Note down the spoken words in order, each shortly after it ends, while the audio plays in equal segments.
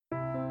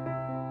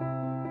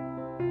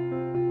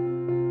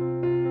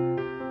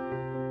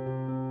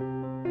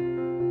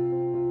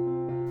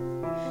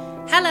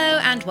Hello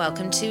and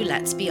welcome to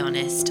Let's Be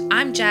Honest.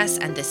 I'm Jess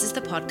and this is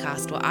the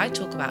podcast where I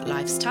talk about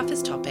life's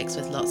toughest topics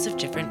with lots of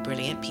different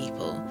brilliant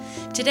people.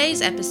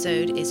 Today's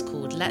episode is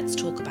called Let's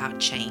Talk About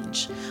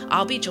Change.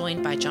 I'll be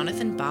joined by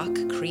Jonathan Buck,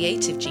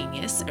 creative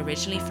genius,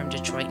 originally from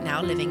Detroit,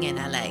 now living in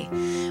LA.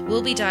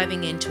 We'll be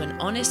diving into an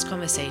honest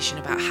conversation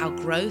about how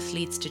growth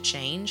leads to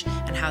change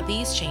and how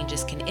these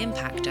changes can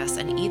impact us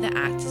and either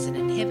act as an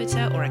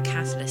inhibitor or a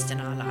catalyst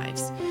in our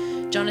lives.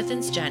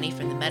 Jonathan's journey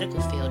from the medical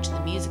field to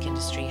the music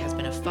industry has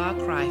been a far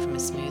cry from a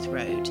smooth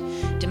road,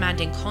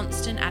 demanding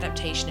constant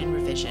adaptation and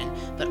revision,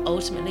 but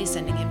ultimately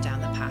sending him down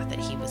the path that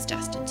he was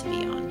destined to be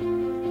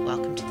on.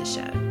 Welcome to the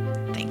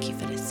show. Thank you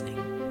for listening.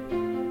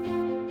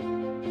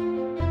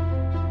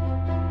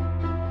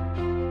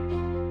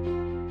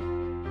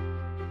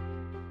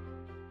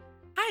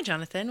 Hi,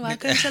 Jonathan.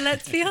 Welcome to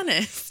Let's Be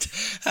Honest.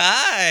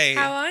 Hi.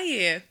 How are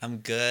you? I'm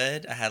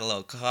good. I had a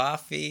little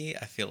coffee.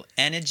 I feel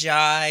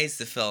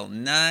energized. I feel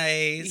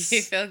nice.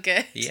 You feel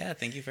good? Yeah,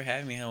 thank you for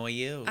having me. How are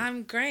you?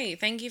 I'm great.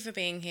 Thank you for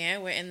being here.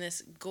 We're in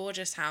this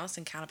gorgeous house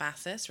in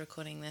Calabasas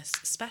recording this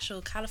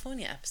special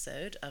California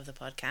episode of the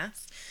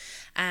podcast.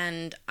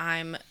 And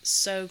I'm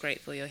so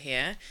grateful you're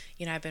here.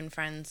 You know, I've been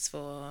friends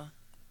for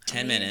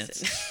 10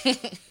 minutes.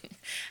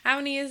 How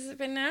many years has it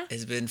been now?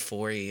 It's been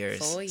 4 years,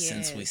 4 years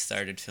since we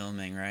started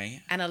filming,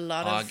 right? And a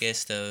lot of...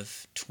 August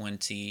of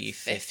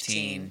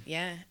 2015.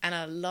 Yeah, and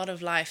a lot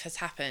of life has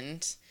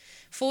happened.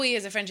 4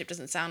 years of friendship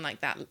doesn't sound like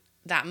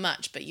that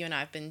much, but you and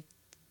I have been,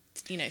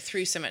 you know,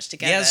 through so much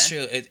together. Yeah, it's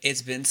true.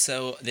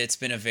 It's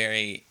been a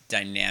very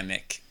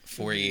dynamic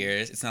 4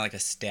 years. It's not like a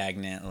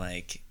stagnant,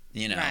 like,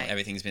 you know, Right.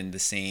 Everything's been the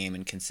same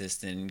and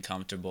consistent and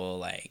comfortable.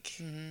 Like,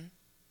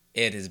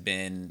 It has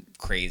been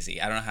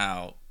crazy. I don't know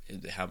how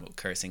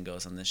cursing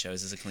goes on this show.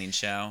 Is this a clean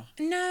show?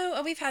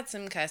 No, we've had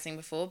some cursing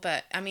before,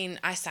 but I mean,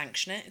 I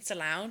sanction it. It's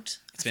allowed.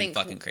 It's been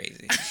fucking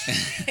crazy.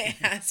 It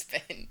has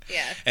been,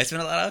 yeah. It's been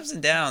a lot of ups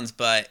and downs,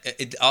 but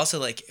it also,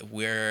 like,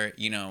 we're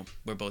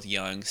both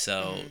young,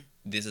 so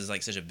this is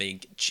like such a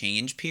big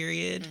change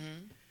period.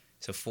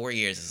 So 4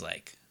 years is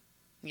like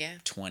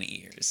 20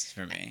 years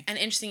for me. And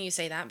interesting you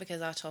say that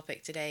because our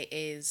topic today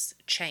is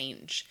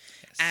change.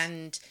 Yes.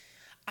 And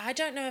I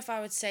don't know if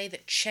I would say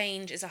that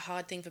change is a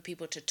hard thing for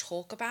people to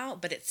talk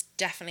about, but it's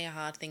definitely a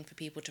hard thing for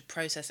people to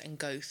process and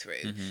go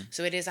through.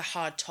 So it is a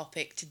hard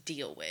topic to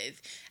deal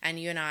with. And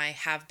you and I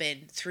have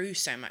been through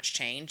so much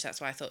change.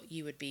 That's why I thought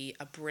you would be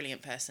a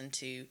brilliant person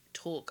to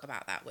talk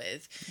about that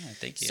with. Yeah,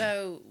 thank you.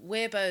 So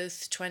we're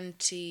both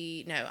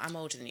 20... No, I'm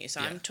older than you.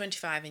 So I'm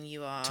 25 and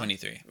you are...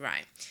 23.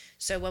 Right.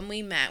 So when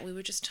we met, we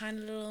were just tiny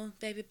little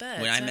baby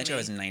birds. When I met you, I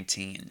was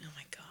 19. Oh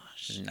my gosh.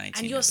 I was 19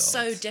 and you're years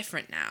so old.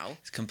 different now.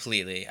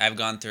 Completely. I've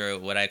gone through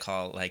what I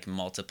call, like,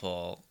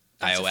 multiple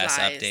iOS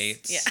Butterflies.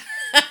 updates. Yeah.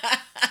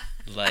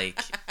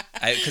 Like,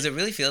 because it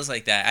really feels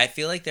like that. I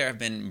feel like there have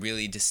been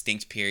really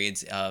distinct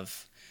periods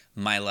of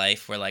my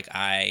life where, like,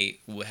 I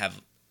would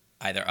have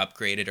either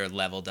upgraded or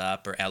leveled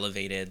up or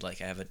elevated. Like,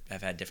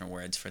 I've had different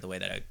words for the way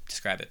that I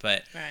describe it.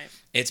 But Right.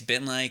 it's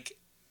been, like,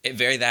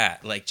 very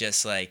that. Like,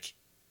 just, like,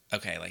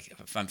 okay, like,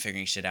 if I'm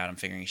figuring shit out, I'm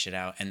figuring shit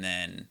out. And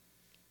then...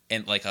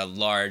 and like a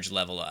large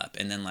level up,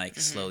 and then like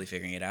slowly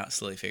figuring it out,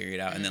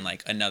 and then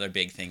like another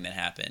big thing that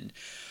happened.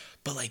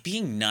 But like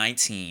being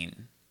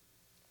 19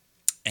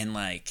 and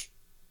like,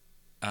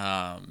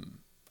 I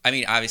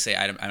mean, obviously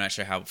I'm not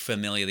sure how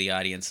familiar the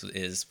audience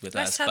is with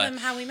us. Let's tell them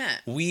how we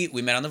met. We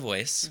met on The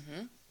Voice,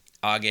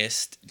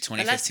 August 2015.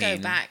 But let's go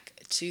back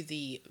to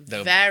the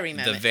very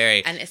moment.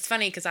 And it's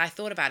funny because I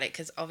thought about it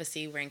because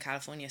obviously we're in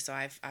California, so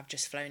I've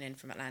just flown in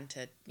from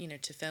Atlanta, you know,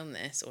 to film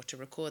this or to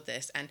record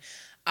this, and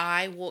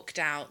I walked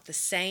out the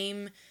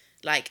same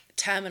like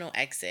terminal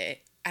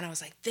exit, and I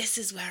was like, "This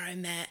is where I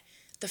met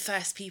the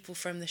first people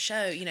from the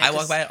show." You know, I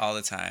walk by it all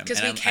the time,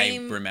 because I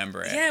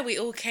remember it. Yeah, we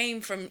all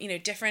came from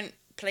different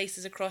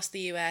places across the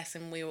US,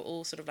 and we were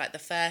all sort of like the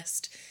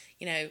first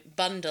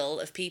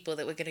bundle of people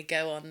that were going to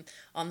go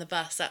on the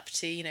bus up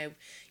to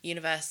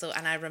Universal.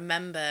 And I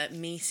remember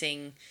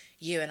meeting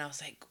you, and I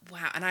was like,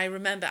 wow. And I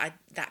remember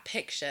that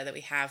picture that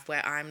we have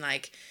where I'm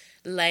like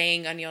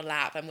laying on your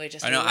lap and we're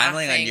just laughing. I'm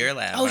laying on your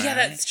lap. Oh yeah,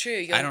 that's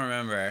true. I don't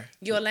remember.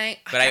 You're laying,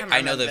 but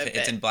I know that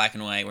it's in black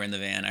and white. We're in the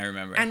van. I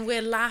remember. And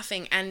we're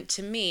laughing. And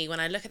to me,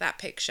 when I look at that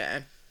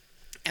picture,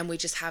 and we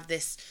just have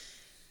this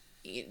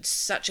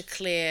such a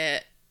clear,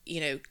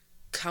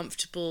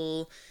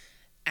 comfortable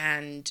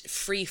and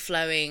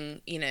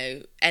free-flowing,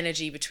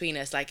 energy between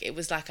us. Like, it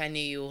was like I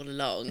knew you all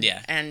along.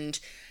 Yeah. And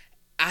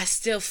I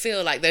still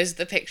feel like those are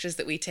the pictures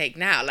that we take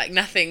now. Like,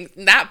 nothing,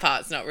 that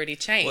part's not really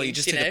changed. Well, you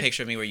just took a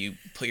picture of me where you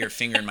put your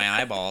finger in my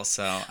eyeball,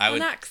 so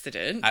an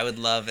accident. I would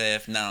love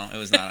if... No, it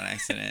was not an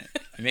accident.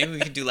 Maybe we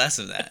could do less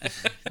of that.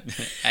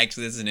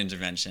 Actually, this is an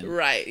intervention.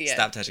 Right, yeah.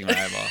 Stop touching my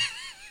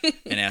eyeball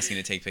and asking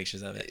to take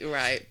pictures of it.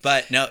 Right.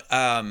 But, no,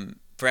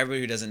 for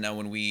everybody who doesn't know,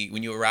 when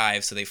you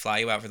arrive, so they fly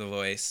you out for The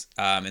Voice,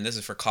 and this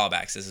is for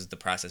callbacks. This is the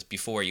process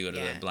before you go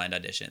to the blind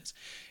auditions.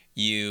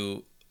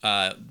 You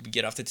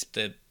get off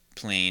the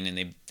plane,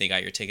 and they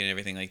got your ticket and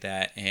everything like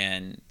that,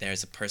 and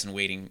there's a person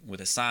waiting with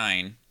a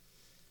sign,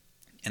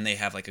 and they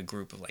have like a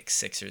group of like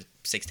 6 to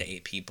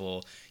 8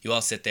 people. You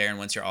all sit there, and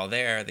once you're all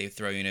there, they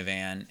throw you in a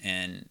van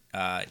and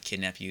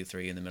kidnap you, throw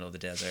you in the middle of the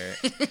desert.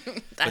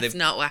 That's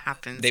not what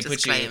happens. They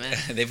put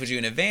you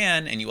in a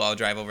van, and you all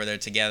drive over there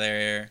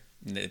together.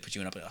 And they put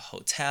you in up at a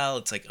hotel.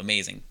 It's like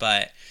amazing,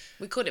 but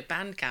we called it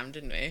band camp,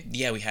 didn't we?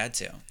 Yeah, we had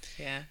to.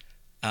 Yeah.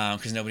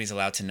 Because nobody's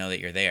allowed to know that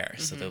you're there.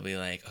 So they'll be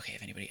like, okay,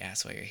 if anybody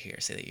asks why you're here,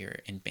 say that you're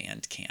in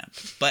band camp.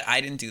 But I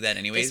didn't do that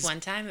anyways. This one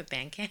time at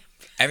band camp?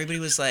 Everybody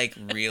was like,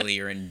 really,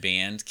 you're in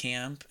band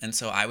camp? And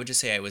so I would just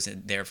say I was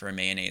there for a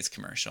mayonnaise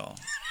commercial.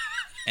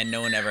 And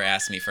no one ever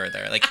asked me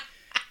further. Like,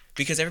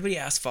 because everybody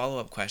asked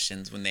follow-up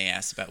questions when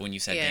you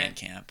said band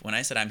camp. When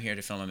I said I'm here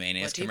to film a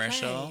mayonnaise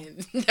commercial.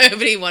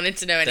 Nobody wanted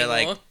to know anymore.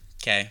 They're like,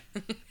 okay.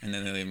 And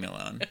then they leave me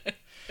alone.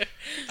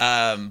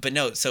 But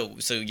no, so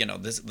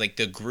this, like,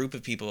 the group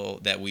of people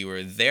that we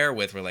were there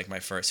with were like my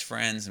first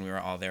friends, and we were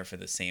all there for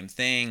the same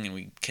thing, and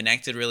we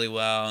connected really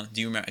well.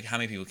 Do you remember how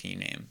many people can you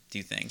name, do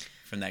you think,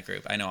 from that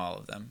group? I know all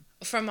of them.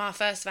 From our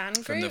first van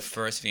group? From the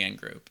first van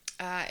group.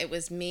 It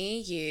was me,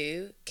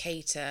 you,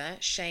 Kater,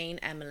 Shane,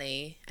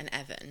 Emily, and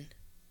Evan.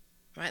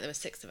 Right, there were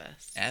 6 of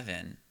us.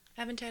 Evan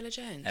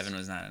Taylor-Jones. Evan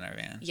was not in our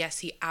van. Yes,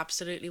 he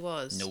absolutely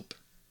was. Nope.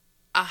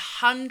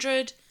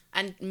 100%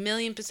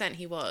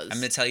 he was. I'm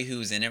going to tell you who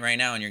was in it right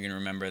now, and you're going to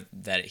remember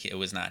that it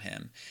was not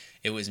him.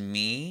 It was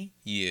me,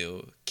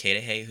 you,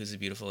 Kata Hay, who's a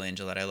beautiful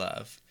angel that I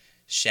love,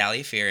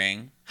 Shally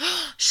Fearing.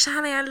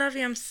 Shally, I love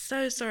you. I'm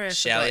so sorry I forgot you.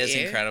 Shally is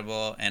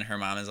incredible, and her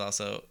mom is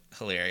also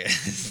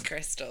hilarious.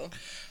 Crystal.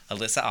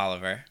 Alyssa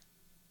Oliver.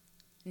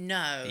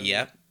 No.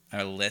 Yep.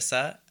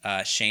 Alyssa,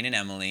 Shane and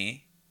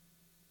Emily,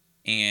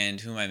 and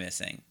who am I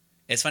missing?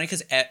 It's funny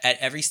because at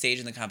every stage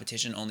in the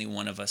competition, only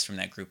one of us from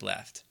that group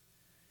left.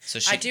 So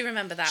I do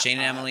remember that. Shane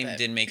and Emily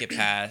didn't make it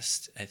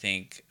past, I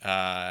think,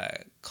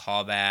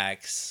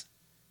 callbacks.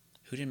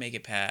 Who didn't make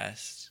it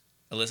past?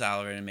 Alyssa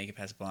Oliver didn't make it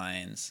past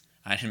blinds.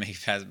 I didn't make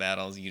it past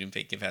battles. You didn't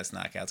make it past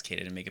knockouts. Kata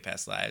didn't make it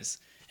past lives.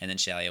 And then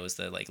Shally was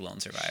the like lone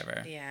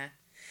survivor. Yeah.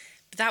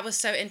 But that was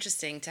so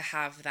interesting to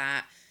have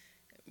that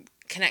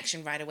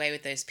connection right away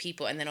with those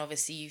people, and then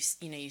obviously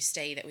you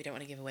stay, that we don't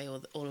want to give away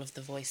all of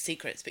the voice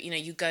secrets, but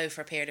you go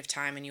for a period of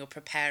time and you're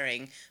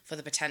preparing for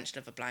the potential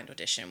of a blind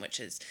audition, which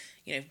is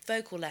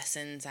vocal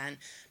lessons and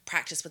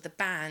practice with the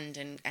band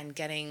and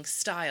getting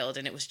styled.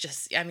 And it was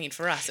just, I mean,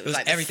 for us it was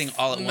like everything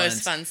all at once.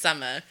 Most fun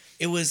summer.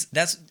 It was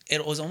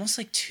almost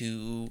like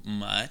too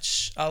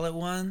much all at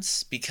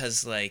once,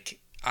 because like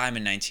I'm a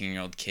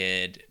 19-year-old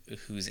kid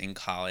who's in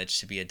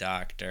college to be a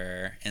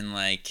doctor, and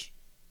like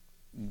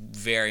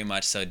very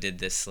much so did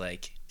this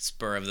like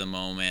spur of the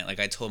moment. Like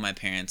I told my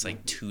parents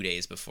like 2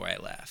 days before I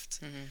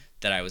left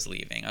that I was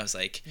leaving. I was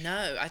like,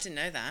 no, I didn't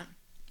know that.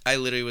 I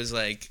literally was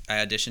like,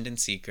 I auditioned in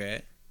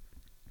secret.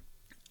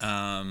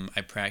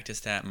 I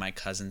practiced at my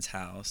cousin's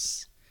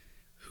house,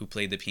 who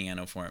played the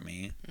piano for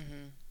me.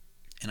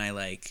 And I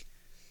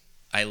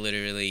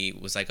literally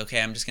was like, okay,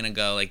 I'm just gonna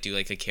go like do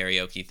like a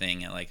karaoke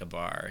thing at like a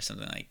bar or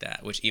something like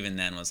that, which even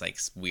then was like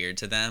weird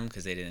to them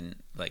because they didn't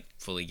like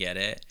fully get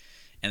it.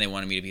 And they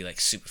wanted me to be,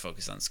 like, super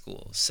focused on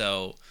school.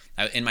 So,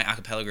 in my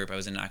acapella group, I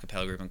was in an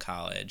acapella group in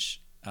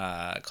college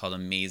called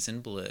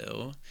Amazing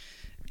Blue.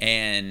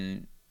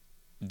 And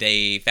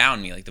they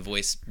found me. Like, The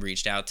Voice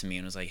reached out to me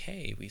and was like,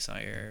 hey, we saw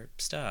your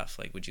stuff.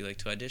 Like, would you like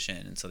to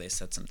audition? And so they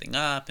set something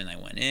up, and I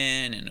went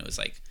in, and it was,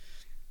 like,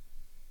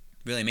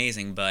 really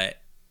amazing.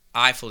 But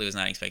I fully was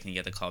not expecting to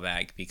get the call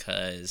back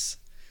because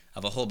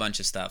of a whole bunch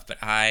of stuff. But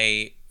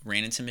I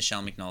ran into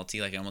Michelle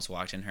McNulty. Like, I almost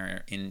walked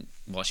in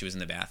while she was in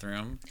the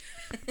bathroom.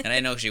 And I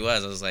didn't know who she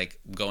was. I was, like,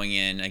 going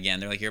in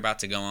again. They're like, you're about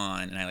to go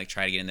on. And I, like,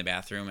 tried to get in the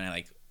bathroom,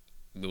 and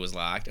it was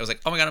locked. I was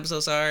like, oh, my God, I'm so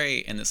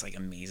sorry. And this, like,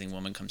 amazing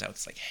woman comes out with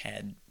this, like,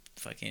 head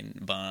fucking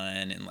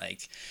bun and,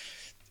 like,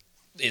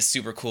 is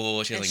super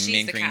cool. She has, like,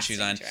 mint green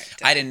shoes on.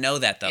 Director. I didn't know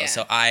that, though. Yeah.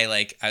 So I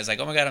was like,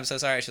 oh, my God, I'm so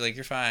sorry. She's like,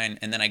 you're fine.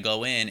 And then I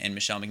go in, and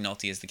Michelle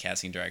McNulty is the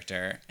casting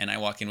director. And I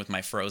walk in with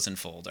my Frozen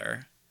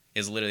folder.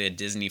 Is literally a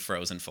Disney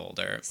Frozen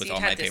folder with all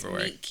my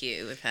paperwork. Meet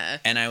cute with her.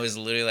 And I was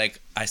literally like,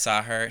 I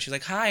saw her. She was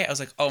like, hi. I was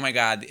like, oh my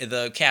God,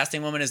 the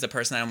casting woman is the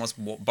person I almost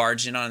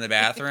barged in on in the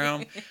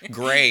bathroom.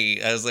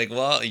 Great. I was like,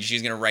 well,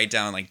 she's going to write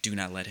down, like, do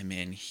not let him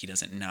in. He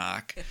doesn't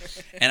knock.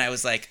 And I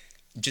was like,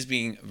 just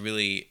being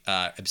really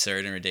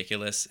absurd and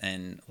ridiculous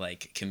and,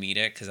 like,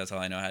 comedic, because that's all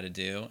I know how to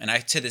do. And I,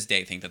 to this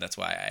day, think that that's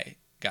why I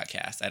got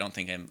cast. I don't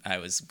think I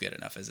was good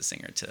enough as a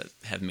singer to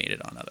have made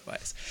it on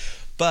otherwise.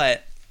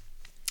 But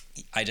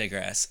I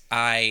digress.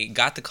 I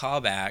got the call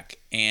back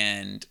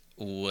and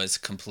was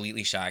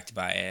completely shocked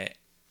by it.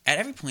 At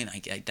every point I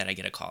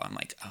get a call, I'm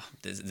like, oh,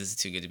 this is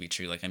too good to be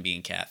true. Like, I'm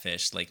being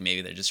catfished. Like,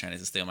 maybe they're just trying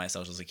to steal my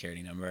social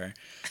security number.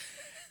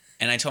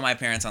 And I told my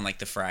parents on, like,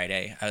 the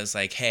Friday. I was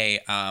like, hey,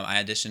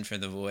 I auditioned for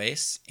The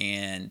Voice,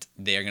 and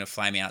they're going to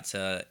fly me out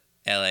to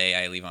LA.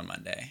 I leave on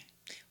Monday.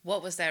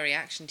 What was their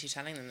reaction to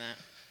telling them that?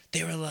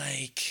 They were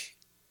like,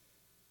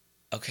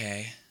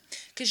 okay.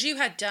 Because you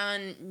had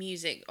done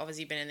music,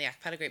 obviously you've been in the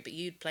acapella group, but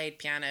you'd played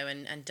piano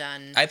and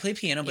done... I played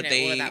piano, but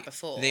all of that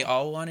before. They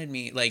all wanted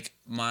me... Like,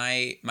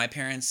 my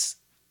parents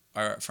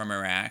are from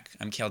Iraq.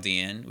 I'm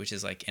Chaldean, which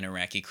is like an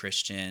Iraqi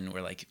Christian.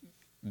 We're like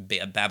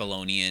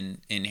Babylonian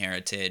in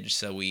heritage,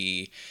 so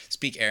we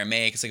speak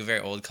Aramaic. It's like a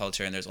very old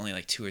culture, and there's only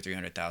like 200,000 or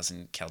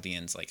 300,000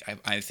 Chaldeans, like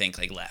I think,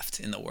 like left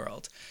in the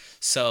world.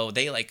 So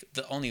they like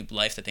the only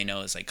life that they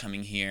know is like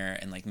coming here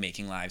and like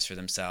making lives for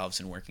themselves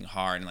and working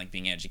hard and like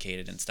being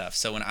educated and stuff.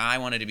 So when I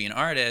wanted to be an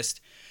artist,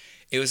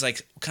 it was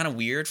like kind of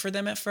weird for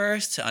them at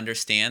first to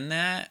understand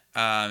that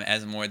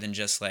as more than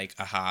just like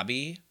a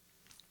hobby.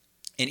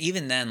 And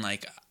even then,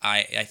 like,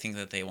 I think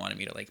that they wanted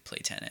me to, like, play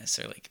tennis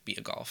or, like, be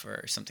a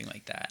golfer or something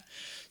like that.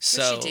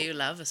 So Which you do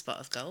love a spot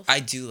of golf. I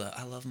do.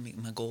 I love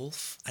my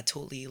golf. I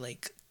totally,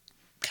 like,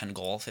 can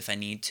golf if I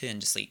need to and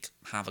just, like,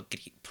 have a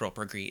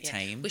great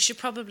time. We should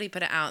probably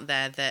put it out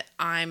there that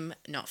I'm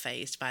not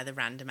fazed by the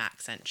random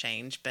accent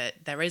change, but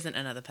there isn't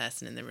another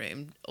person in the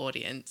room,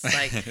 audience.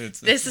 Like,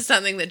 this is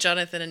something that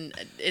Jonathan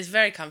is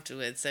very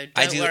comfortable with, so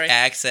don't worry. I do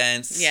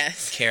accents,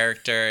 yes,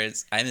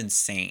 characters. I'm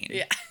insane.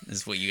 Yeah.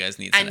 Is what you guys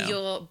need to know. And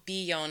you're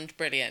beyond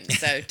brilliant,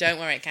 so don't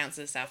worry, it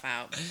cancels itself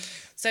out.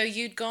 So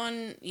you'd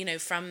gone, you know,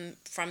 from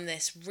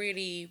this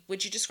really,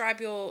 would you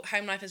describe your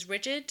home life as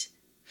rigid?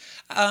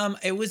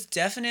 It was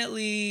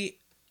definitely,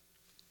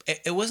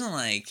 it wasn't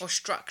like... Or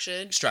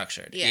structured.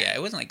 Yeah, it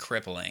wasn't like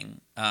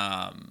crippling.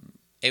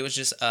 It was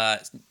just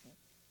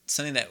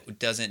something that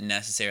doesn't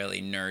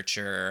necessarily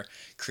nurture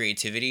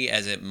creativity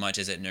as much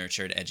as it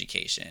nurtured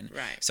education.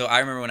 Right. So I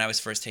remember when I was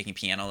first taking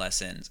piano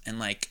lessons, and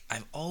like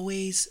I've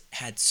always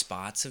had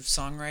spots of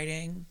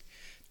songwriting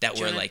that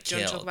were like killed. Do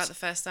you want to talk about the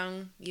first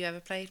song you ever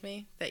played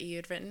me that you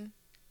had written?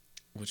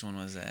 Which one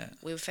was that?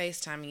 We were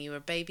FaceTiming. You were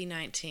baby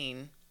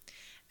 19.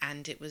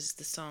 And it was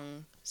the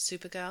song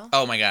Supergirl.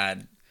 Oh my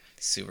God.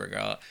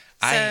 Supergirl.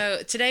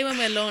 So today when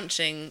we're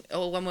launching,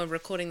 or when we're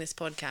recording this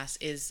podcast,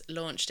 is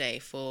launch day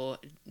for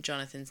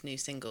Jonathan's new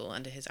single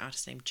under his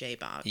artist name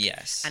J-Bark.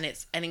 Yes. And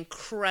it's an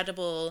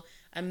incredible,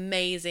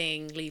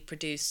 amazingly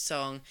produced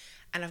song.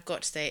 And I've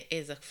got to say,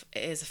 it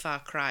is a far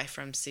cry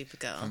from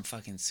Supergirl. From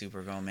fucking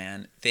Supergirl,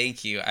 man.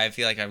 Thank you. I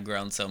feel like I've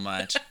grown so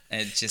much.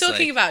 And it's just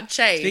Talking like, about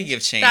change. Speaking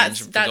of change,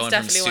 that's going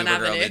definitely from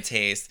one Supergirl avenue. to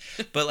Taste.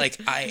 But like,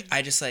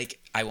 I just like,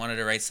 I wanted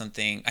to write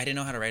something. I didn't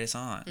know how to write a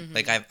song. Mm-hmm.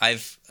 Like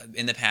I've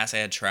in the past I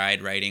had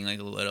tried writing like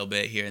a little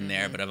bit here and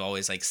there, but I've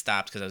always like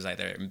stopped because I was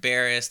either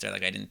embarrassed or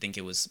like I didn't think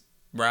it was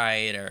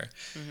right or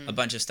a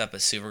bunch of stuff.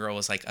 But Supergirl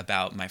was like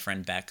about my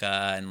friend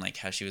Becca and like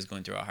how she was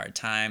going through a hard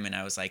time, and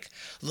I was like,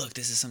 look,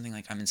 this is something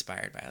like I'm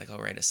inspired by, like I'll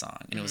write a song.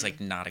 And it was like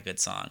not a good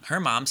song.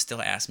 Her mom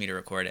still asked me to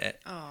record it.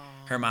 Aww.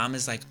 Her mom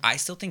is like, I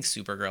still think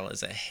Supergirl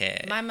is a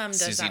hit. My mum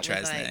does Susie that with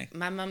Tresnick. like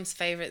my mum's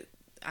favorite.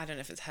 I don't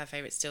know if it's her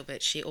favorite still,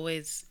 but she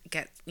always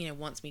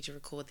wants me to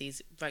record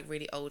these like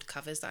really old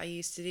covers that I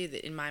used to do.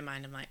 That in my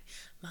mind I'm like,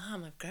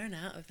 Mom, I've grown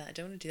out of that. I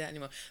don't want to do that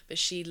anymore. But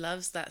she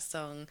loves that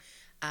song,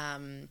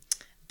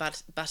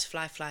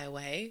 Butterfly Fly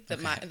Away, that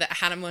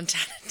Hannah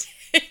Montana did.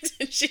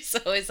 And she's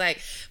always like,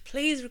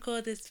 please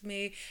record this for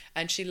me.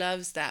 And she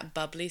loves that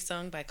Bubbly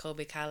song by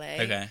Colby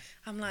Calais. Okay.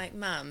 I'm like,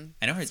 Mum,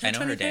 I know her. it's not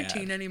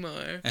 2013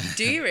 anymore.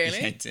 Do you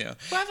really? Yeah, I do.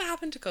 Whatever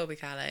happened to Colby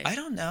Calais? I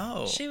don't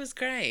know. She was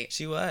great.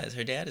 She was.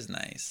 Her dad is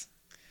nice.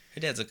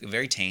 Her dad's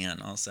very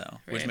tan also,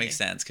 which makes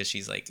sense because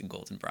she's like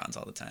golden bronze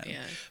all the time.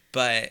 Yeah.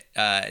 But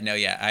no,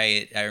 yeah,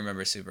 I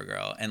remember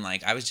Supergirl, and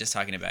like I was just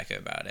talking to Becca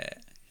about it,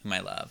 whom I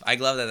love. I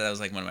love that was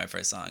like one of my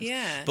first songs.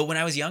 Yeah. But when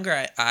I was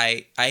younger,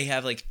 I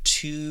have like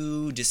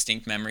two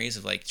distinct memories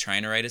of like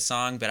trying to write a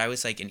song, but I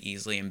was like an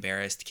easily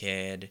embarrassed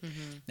kid,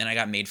 and I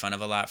got made fun of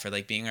a lot for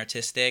like being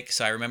artistic.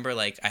 So I remember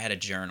like I had a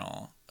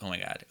journal. Oh my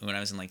God, when I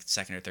was in like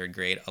 2nd or 3rd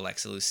grade,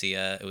 Alexa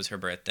Lucia, it was her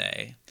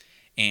birthday,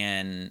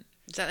 and.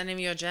 Is that the name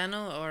of your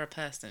journal or a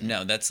person?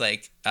 No, that's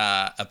like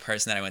a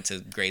person that I went to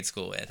grade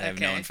school with. I've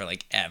known for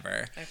like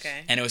ever.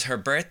 Okay. And it was her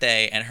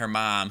birthday, and her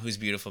mom, who's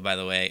beautiful by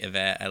the way,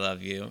 Yvette, I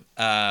love you,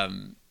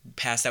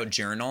 passed out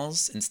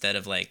journals instead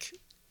of like,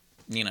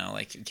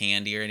 like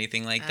candy or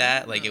anything like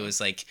that. Like it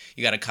was like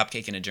you got a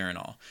cupcake and a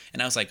journal,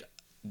 and I was like,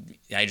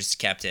 I just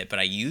kept it, but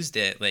I used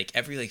it like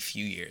every like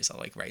few years. I'll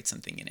like write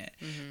something in it.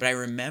 But I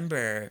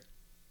remember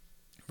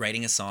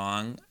writing a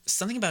song,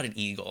 something about an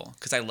eagle,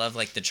 because I love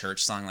like the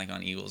church song like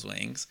On Eagle's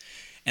Wings,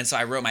 and so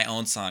I wrote my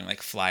own song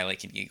like Fly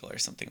Like an Eagle or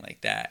something like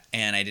that,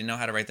 and I didn't know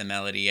how to write the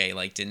melody. I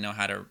like didn't know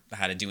how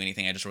to do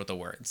anything. I just wrote the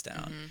words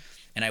down,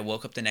 and I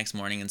woke up the next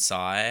morning and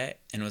saw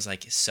it and was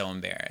like so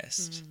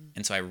embarrassed,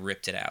 and so I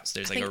ripped it out. So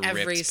there's like a ripped page.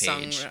 Every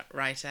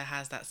songwriter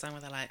has that song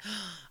where they're like,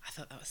 oh, I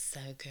thought that was so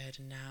good,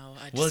 and now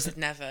I just would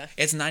never.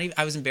 It's not even.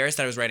 I was embarrassed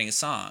that I was writing a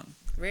song.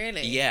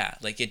 Really? Yeah,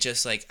 like it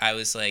just like I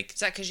was like.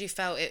 Is that because you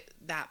felt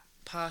that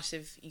part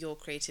of your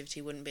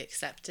creativity wouldn't be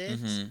accepted?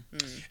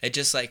 It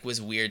just like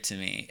was weird to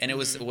me, and it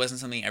wasn't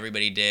something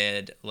everybody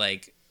did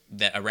like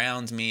that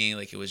around me.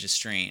 Like it was just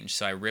strange.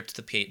 So I ripped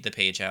the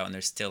page out, and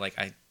there's still like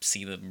I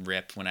see the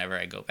rip whenever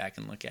I go back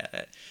and look at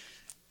it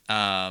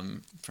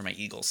for my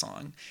Eagle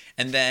song.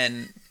 And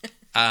then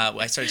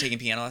I started taking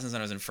piano lessons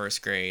when I was in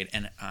 1st grade,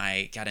 and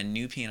I got a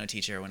new piano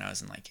teacher when I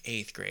was in like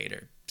 8th grade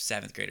or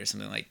 7th grade or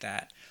something like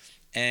that,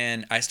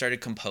 and I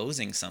started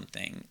composing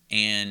something,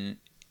 and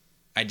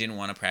I didn't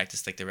want to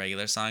practice like the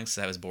regular songs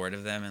because I was bored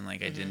of them and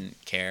like I didn't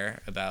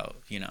care about,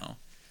 you know,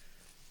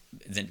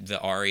 the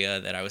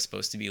aria that I was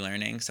supposed to be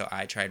learning. So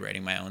I tried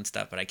writing my own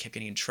stuff, but I kept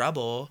getting in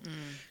trouble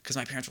because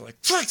my parents were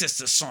like, practice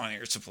the song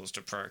you're supposed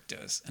to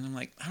practice. And I'm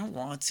like, I don't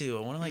want to.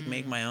 I want to like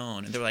make my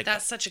own. And they were like,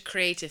 that's such a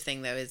creative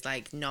thing though, is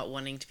like not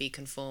wanting to be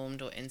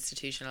conformed or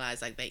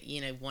institutionalized, like that,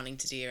 you know, wanting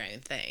to do your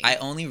own thing. I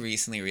only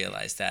recently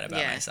realized that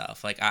about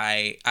myself. Like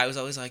I was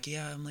always like,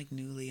 yeah, I'm like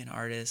newly an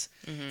artist.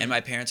 And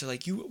my parents are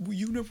like, you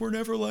were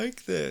never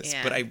like this.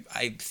 Yeah. But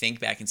I think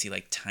back and see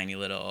like tiny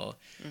little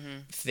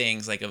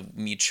things like of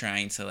me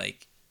trying to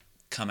like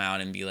come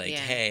out and be like,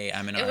 hey,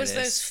 I'm an artist.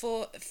 It was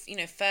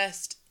those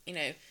first,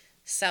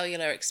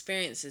 cellular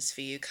experiences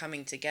for you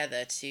coming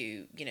together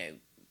to,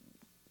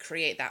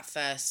 create that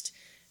first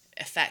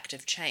effect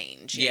of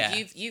change.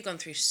 You've gone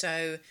through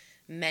so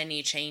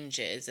many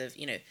changes of,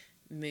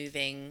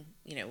 moving,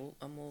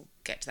 and we'll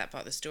get to that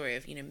part of the story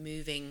of,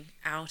 moving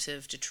out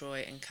of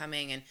Detroit and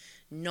coming and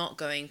not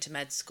going to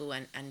med school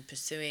and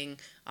pursuing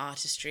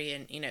artistry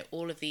and,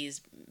 all of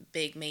these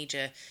big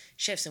major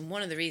shifts. And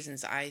one of the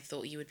reasons I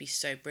thought you would be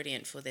so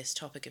brilliant for this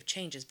topic of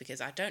change is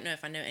because I don't know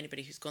if I know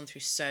anybody who's gone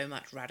through so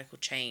much radical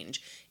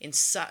change in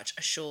such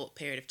a short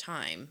period of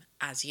time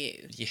as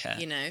you.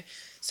 Yeah.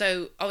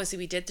 So obviously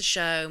we did the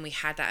show and we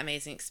had that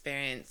amazing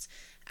experience.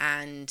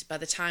 And by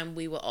the time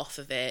we were off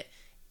of it,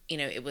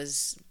 it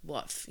was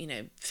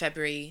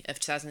February of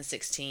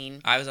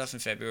 2016. I was off in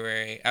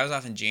February. I was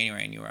off in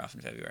January and you were off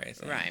in February, I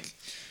think. Right.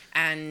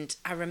 And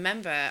I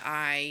remember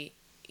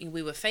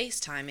we were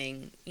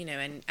FaceTiming,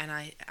 and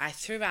I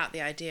threw out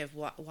the idea of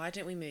why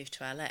didn't we move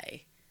to LA?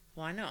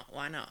 Why not?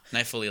 And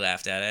I fully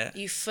laughed at it.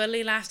 You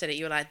fully laughed at it.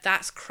 You were like,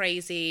 that's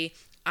crazy.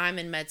 I'm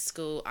in med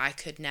school. I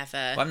could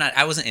never. Well,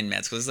 I wasn't in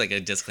med school. This is like a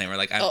disclaimer.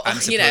 Like,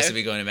 I'm supposed to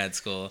be going to med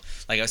school.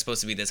 Like, I was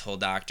supposed to be this whole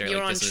doctor.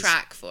 You're like, on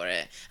track for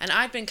it. And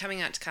I'd been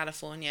coming out to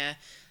California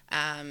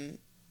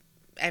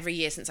every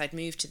year since I'd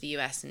moved to the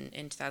US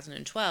in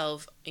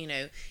 2012,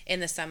 in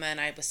the summer.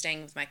 And I was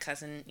staying with my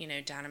cousin,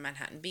 down in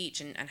Manhattan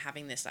Beach and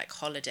having this, like,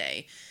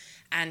 holiday.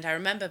 And I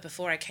remember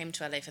before I came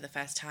to LA for the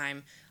first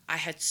time, I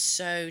had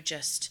so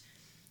just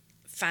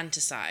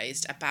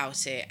fantasized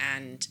about it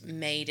and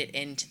made it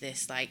into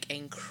this like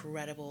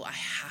incredible, I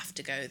have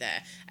to go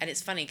there. And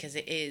it's funny because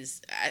it is,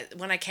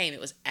 when I came, it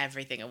was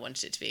everything I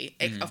wanted it to be.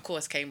 It of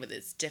course came with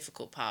its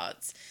difficult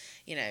parts.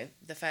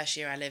 The first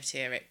year I lived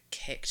here, it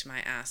kicked my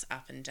ass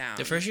up and down.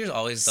 The first year is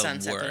always the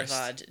Sunset worst.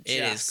 Boulevard,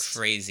 it is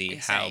crazy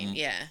insane.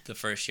 How the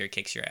first year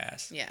kicks your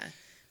ass. Yeah.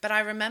 But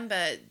I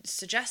remember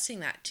suggesting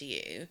that to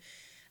you.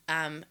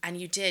 And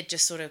you did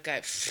just sort of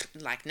go,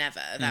 like, never.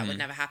 That would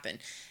never happen.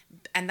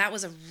 And that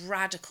was a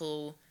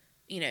radical,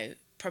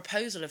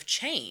 proposal of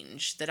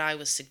change that I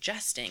was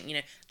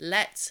suggesting.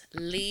 Let's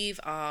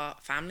leave our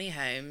family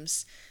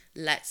homes.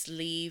 Let's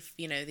leave,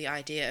 the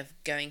idea of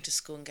going to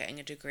school and getting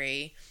a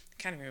degree. I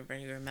can't even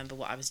really remember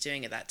what I was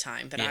doing at that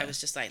time. But I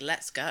was just like,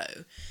 let's go.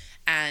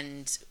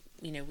 And,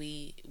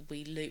 we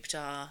looped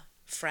our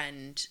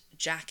friend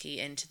Jackie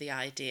into the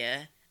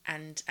idea.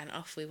 And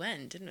off we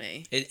went, didn't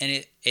we?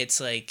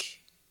 It's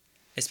like,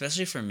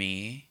 especially for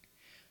me,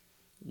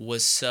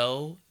 was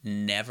so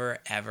never,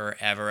 ever,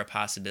 ever a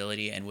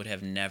possibility and would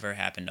have never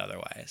happened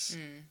otherwise.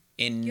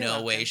 In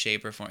no way,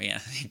 shape, or form. Yeah,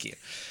 thank you.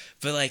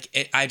 But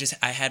like, I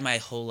had my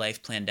whole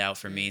life planned out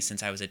for me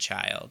since I was a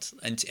child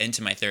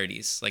into my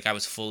 30s. Like, I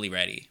was fully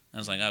ready. I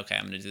was like, okay,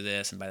 I'm going to do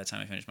this. And by the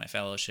time I finish my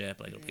fellowship,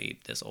 like, it'll be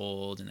this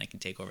old and I can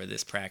take over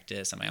this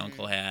practice that my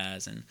uncle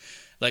has. And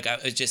like, I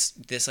was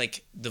just this,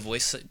 like, the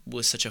voice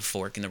was such a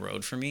fork in the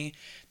road for me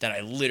that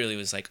I literally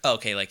was like, oh,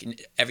 okay,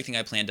 like, everything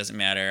I planned doesn't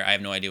matter. I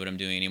have no idea what I'm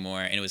doing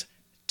anymore. And it was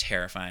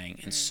terrifying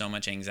and so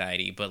much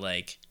anxiety. But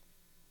like,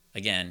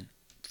 again,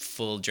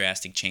 full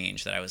drastic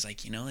change that I was like,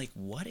 like,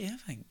 what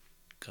if I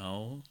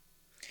go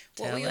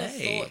to What were LA?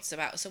 your thoughts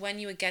about, so when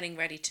you were getting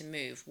ready to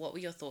move, what were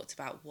your thoughts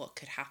about what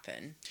could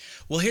happen?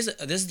 Well, this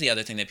is the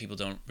other thing that people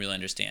don't really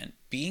understand.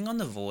 Being on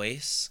The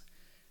Voice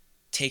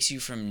takes you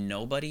from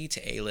nobody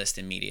to A-list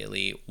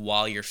immediately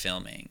while you're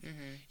filming.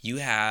 You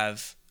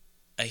have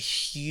a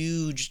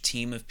huge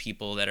team of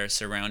people that are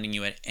surrounding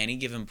you at any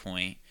given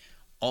point.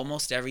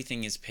 Almost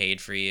everything is paid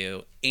for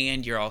you,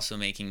 and you're also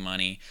making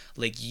money.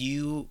 Like,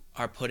 you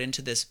are put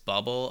into this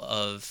bubble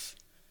of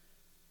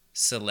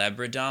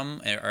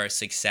celebridom or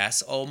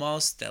success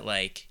almost that,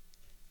 like,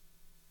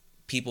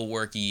 people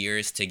work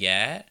years to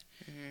get.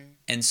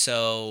 And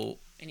so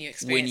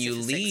when you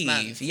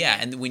leave,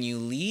 and when you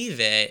leave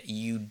it,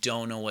 you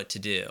don't know what to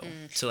do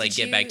to, like,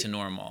 get back to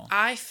normal.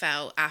 I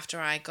felt after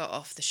I got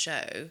off the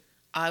show,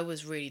 I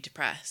was really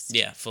depressed.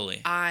 Yeah,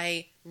 fully.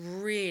 I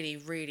really,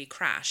 really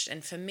crashed.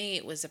 And for me,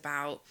 it was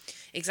about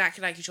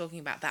exactly like you're talking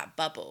about, that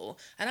bubble.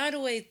 And I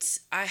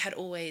had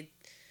always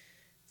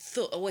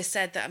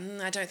said that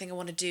I don't think I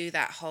want to do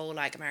that whole,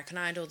 like, American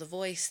Idol, The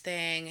Voice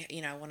thing.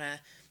 I want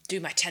to do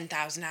my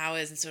 10,000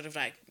 hours and sort of,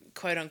 like,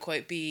 quote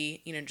unquote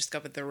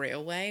discover the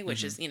real way,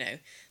 which is,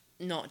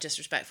 not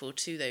disrespectful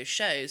to those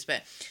shows.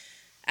 But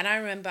And I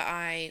remember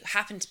I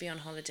happened to be on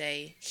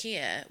holiday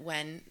here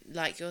when,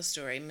 like your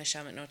story,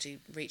 Michelle McNulty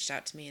reached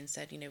out to me and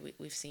said,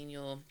 we've seen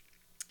your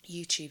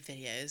YouTube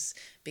videos,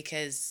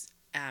 because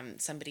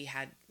somebody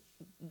had,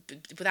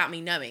 without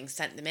me knowing,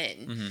 sent them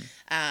in.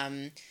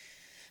 Mm-hmm.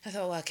 I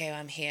thought, well, okay,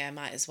 I'm here. I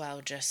might as well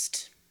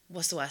just,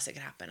 what's the worst that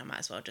could happen? I might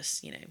as well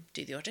just,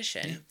 do the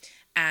audition. Yeah.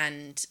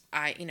 And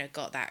I,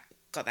 got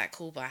that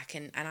call back,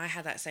 and I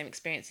had that same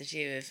experience as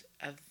you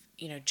of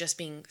just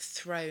being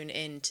thrown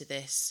into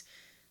this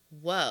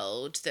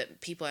world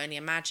that people only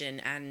imagine,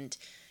 and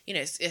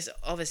it's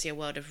obviously a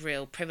world of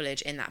real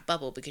privilege in that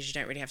bubble, because you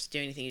don't really have to do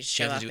anything. You just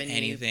show up and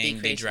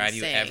anything. They drive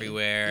you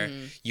everywhere.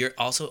 You're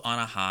also on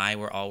a high.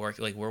 We're all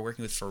working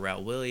with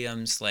Pharrell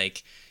Williams.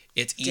 Like,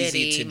 it's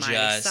easy to Miley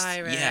just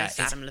Cyrus,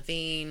 Adam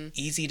Levine.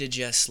 Easy to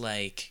just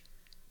like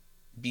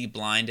be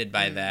blinded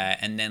by that,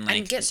 and then like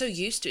and get so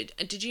used to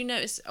it. Did you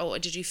notice, or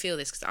did you feel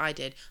this? Because I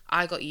did.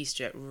 I got used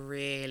to it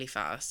really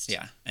fast.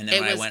 Yeah, and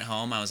then when I went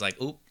home, I was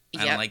like, "Oop,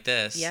 I don't like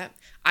this." Yep,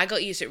 I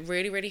got used to it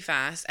really, really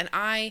fast, and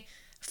I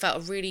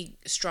felt a really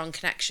strong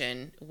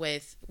connection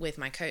with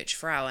my coach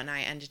Pharrell, and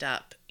I ended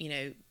up,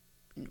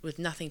 with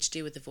nothing to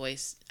do with The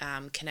Voice,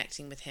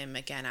 connecting with him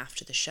again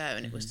after the show,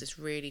 and it was this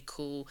really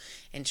cool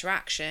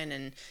interaction,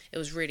 and it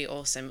was really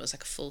awesome. It was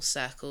like a full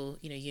circle,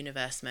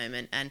 universe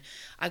moment, and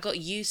I got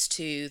used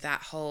to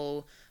that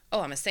whole,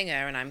 oh, I'm a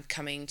singer and I'm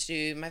coming to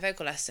do my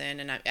vocal lesson,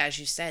 and as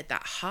you said,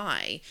 that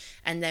high.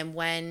 And then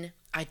when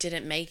I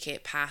didn't make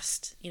it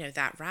past,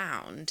 that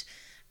round,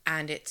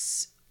 and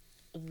it's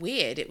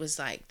weird, it was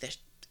like the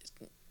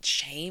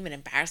shame and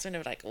embarrassment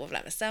of like, oh, I've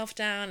let myself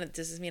down, and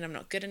does this mean I'm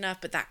not good enough?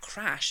 But that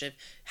crash of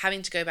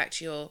having to go back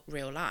to your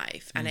real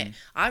life, and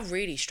I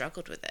really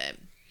struggled with it.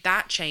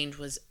 That change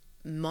was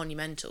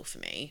monumental for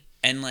me.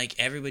 And like,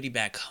 everybody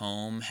back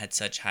home had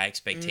such high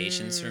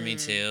expectations for me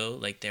too.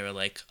 Like, they were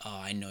like,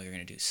 oh, I know you're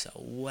gonna do so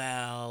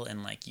well,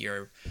 and like,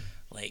 you're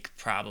like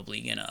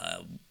probably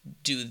gonna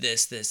do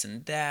this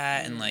and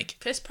that, and like,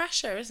 it's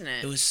pressure, isn't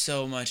it? It was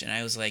so much. And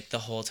I was like, the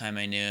whole time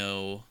I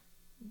knew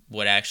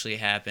what actually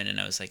happened, and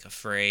I was like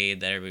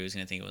afraid that everybody was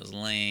gonna think it was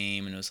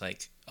lame, and it was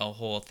like a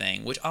whole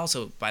thing. Which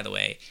also, by the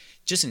way,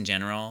 just in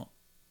general,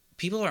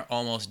 people are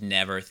almost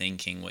never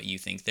thinking what you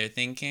think they're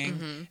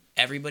thinking.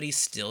 Everybody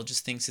still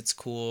just thinks it's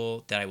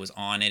cool that I was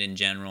on it in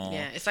general.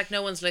 Yeah, it's like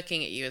no one's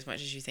looking at you as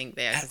much as you think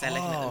they are, because they're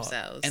looking at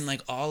themselves. And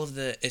like, all of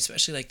the,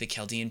 especially like the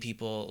Chaldean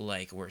people,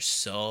 like, were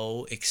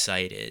so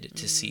excited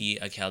to see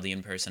a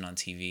Chaldean person on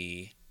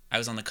TV. I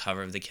was on the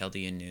cover of the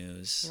Chaldean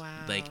News. Wow.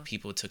 Like,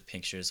 people took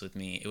pictures with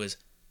me. It was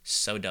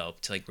so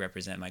dope to like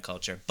represent my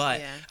culture.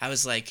 But I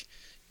was like,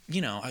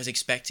 I was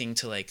expecting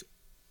to like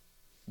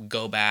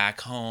go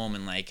back home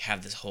and like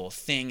have this whole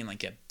thing and like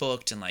get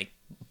booked and like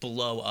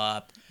blow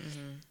up,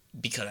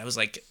 because I was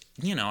like,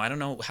 I don't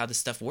know how this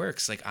stuff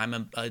works. Like,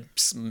 I'm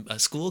a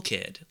school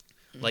kid,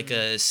 like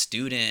a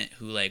student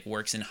who like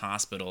works in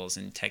hospitals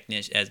and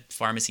as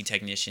pharmacy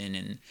technician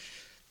and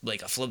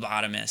like a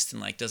phlebotomist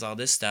and like does all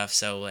this stuff.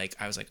 So like,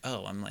 I was like,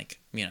 oh, I'm like,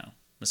 I'm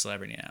a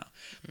celebrity now.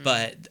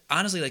 But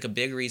honestly, like, a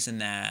big reason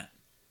that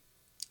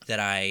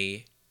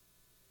I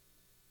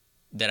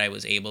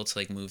was able to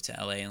like move to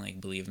LA and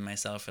like believe in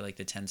myself for like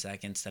the 10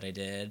 seconds that I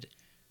did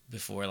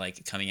before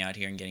like coming out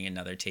here and getting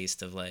another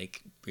taste of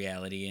like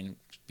reality and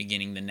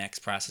beginning the next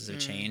process of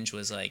change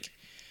was like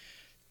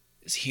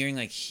hearing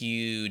like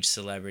huge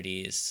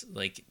celebrities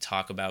like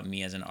talk about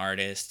me as an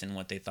artist and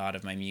what they thought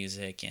of my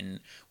music.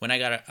 And when I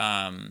got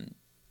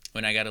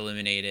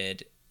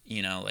eliminated,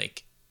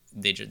 like,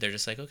 they're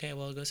just like, okay,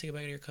 well, go say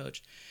goodbye to your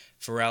coach.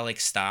 Pharrell like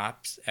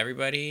stopped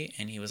everybody,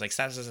 and he was like,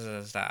 stop.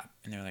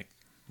 And they're like,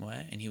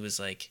 what? And he was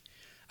like,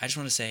 I just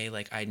want to say,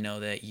 like, I know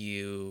that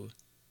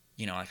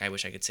like, I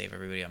wish I could save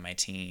everybody on my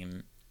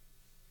team,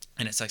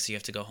 and it sucks that you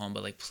have to go home,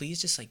 but like,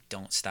 please just like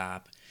don't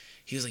stop.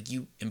 He was like,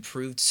 you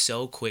improved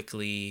so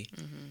quickly,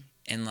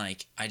 and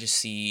like, I just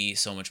see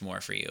so much more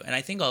for you. And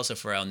I think also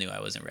Pharrell knew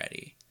I wasn't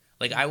ready.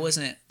 Like, I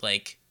wasn't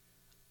like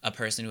a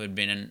person who had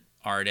been an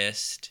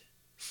artist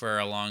for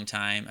a long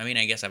time. I mean,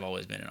 I guess I've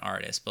always been an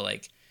artist, but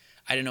like,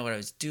 I didn't know what I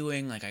was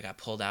doing. Like, I got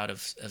pulled out of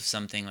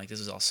something. Like, this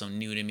was all so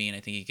new to me, and I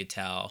think he could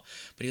tell.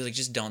 But he was like,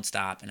 just don't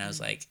stop. And I was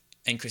like,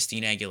 and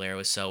Christina Aguilera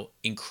was so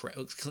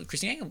incredible.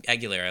 Christina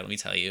Aguilera, let me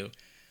tell you,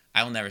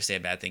 I will never say a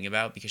bad thing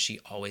about, because she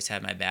always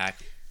had my back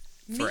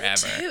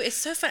forever. Me too. It's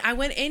so fun. I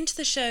went into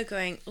the show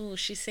going, oh,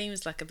 she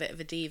seems like a bit of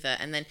a diva.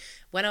 And then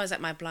when I was at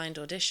my blind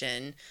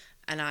audition,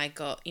 and I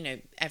got,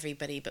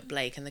 everybody but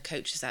Blake, and the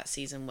coaches that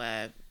season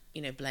were,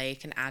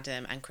 Blake and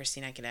Adam and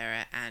Christina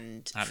Aguilera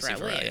and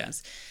Pharrell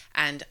Williams.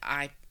 Yeah. And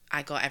I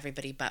got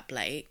everybody but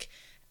Blake.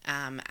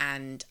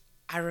 And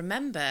I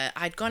remember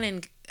I'd gone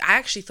in, I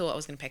actually thought I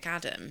was going to pick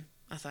Adam.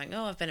 I thought,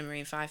 oh, I've been a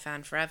Maroon 5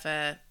 fan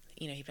forever.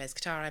 He plays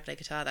guitar, I play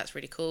guitar, that's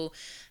really cool.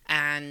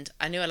 And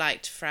I knew I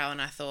liked Pharrell,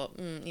 and I thought,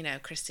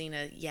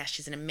 Christina, yes,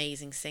 she's an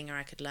amazing singer,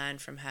 I could learn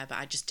from her, but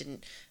I just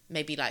didn't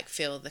maybe like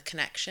feel the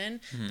connection.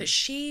 But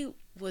she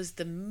was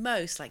the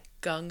most like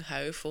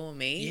gung-ho for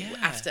me.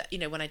 After,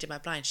 when I did my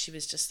blind, she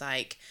was just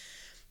like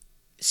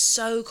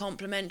so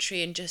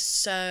complimentary and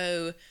just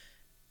so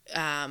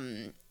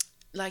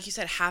like you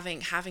said,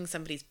 having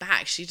somebody's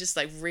back. She just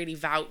like really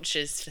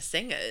vouches for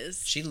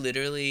singers. She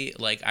literally,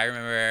 like, I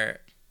remember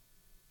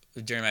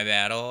during my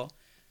battle,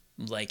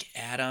 like,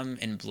 Adam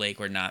and Blake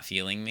were not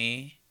feeling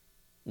me,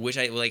 which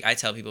I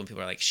tell people, and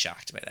people are like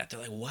shocked by that. They're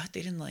like, what?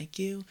 They didn't like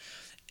you?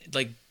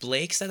 Like,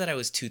 Blake said that I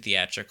was too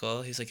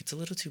theatrical. He's like, it's a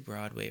little too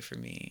Broadway for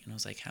me. And I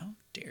was like, how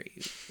dare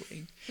you,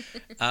 Blake?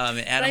 And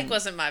Adam, Blake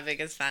wasn't my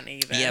biggest fan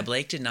either. yeah,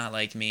 Blake did not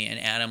like me. And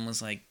Adam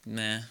was like,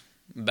 nah,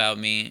 about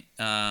me.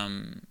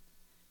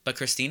 But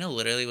Christina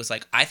literally was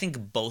like, I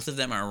think both of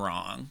them are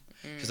wrong.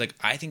 She's like,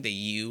 I think that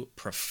you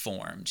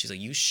performed. She's like,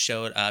 you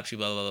showed up. She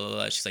blah, blah, blah,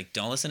 blah. She's like,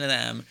 don't listen to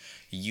them.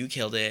 You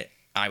killed it.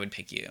 I would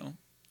pick you.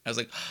 I was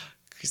like,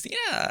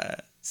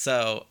 Christina.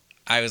 So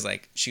I was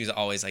like, she was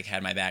always like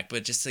had my back.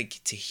 But just like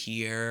to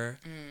hear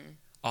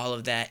all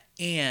of that,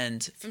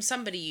 and from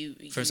somebody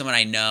you from someone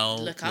I know,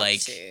 look up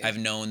like to. I've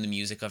known the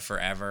music of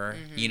forever,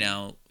 you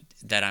know,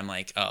 that I'm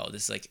like, oh,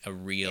 this is like a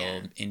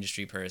real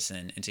industry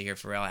person. And to hear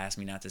Pharrell ask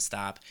me not to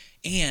stop,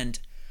 and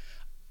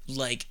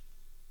like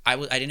I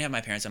didn't have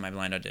my parents at my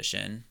blind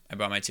audition. I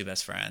brought my two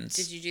best friends.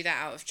 Did you do that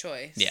out of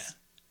choice? Yeah.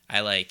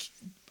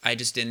 I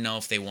just didn't know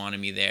if they wanted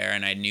me there,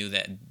 and I knew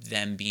that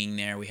them being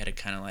there, we had to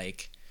kind of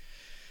like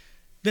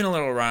been a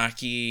little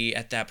rocky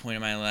at that point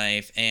in my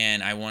life,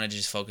 and I wanted to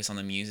just focus on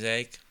the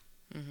music.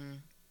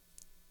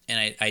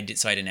 And I did,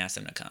 so I didn't ask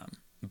them to come,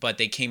 but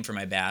they came for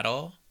my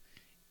battle,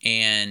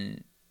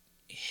 and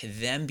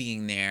them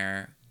being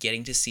there,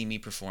 getting to see me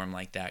perform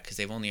like that, because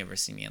they've only ever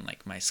seen me in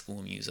like my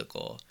school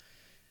musical,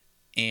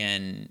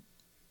 and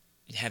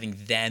having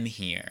them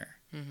hear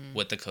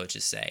what the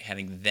coaches say,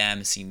 having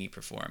them see me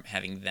perform,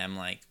 having them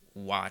like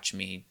watch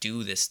me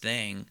do this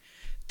thing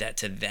that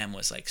to them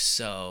was like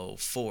so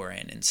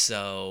foreign and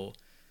so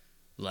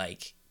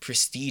like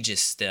prestigious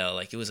still,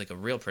 like it was like a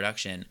real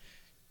production,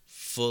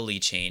 fully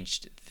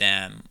changed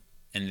them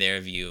and their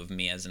view of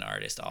me as an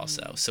artist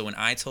also. So when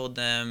I told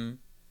them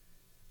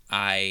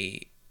I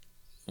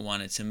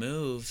wanted to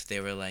move, they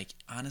were like,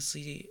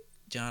 honestly,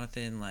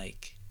 Jonathan,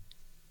 like,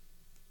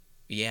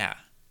 yeah.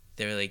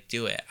 They were like,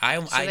 do it.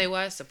 So they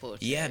were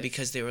supportive. Yeah,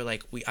 because they were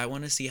like, I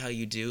want to see how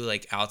you do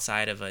like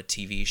outside of a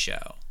TV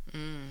show.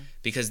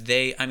 Because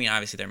they, I mean,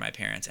 obviously they're my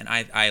parents, and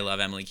I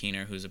love Emily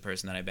Keener, who's a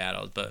person that I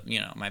battled, but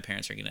you know, my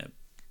parents are gonna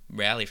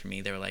rally for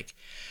me. They were like,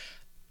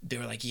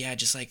 yeah,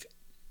 just like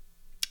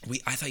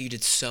I thought you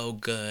did so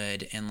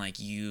good, and like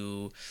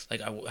you,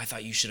 like I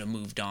thought you should have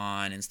moved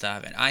on and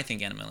stuff. And I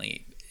think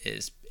Emily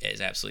is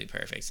absolutely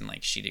perfect, and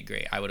like she did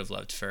great. I would have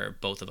loved for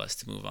both of us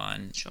to move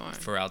on. Sure.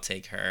 Pharrell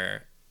take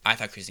her. I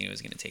thought Christina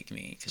was going to take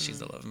me because she's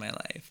the love of my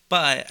life.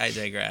 But I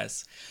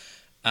digress.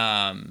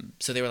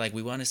 So they were like,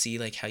 we want to see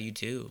like how you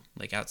do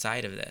like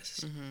outside of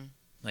this.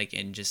 Like,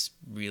 and just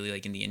really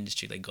like in the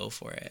industry, like go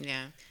for it.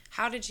 Yeah.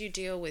 How did you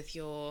deal with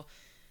your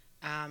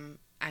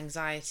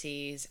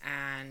anxieties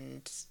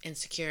and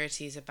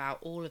insecurities about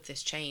all of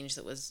this change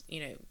that was, you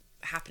know,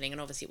 happening?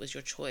 And obviously it was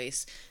your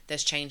choice.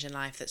 There's change in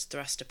life that's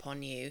thrust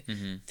upon you,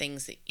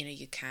 things that, you know,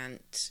 you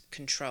can't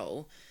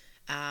control.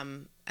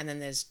 And then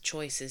there's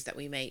choices that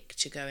we make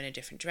to go in a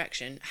different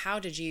direction. How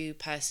did you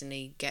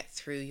personally get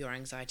through your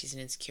anxieties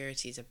and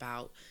insecurities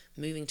about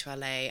moving to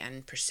LA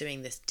and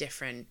pursuing this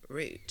different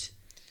route?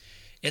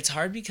 It's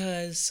hard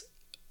because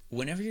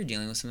whenever you're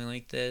dealing with something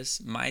like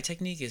this, my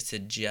technique is to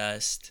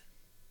just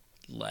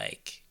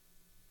like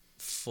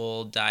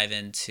full dive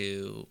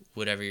into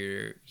whatever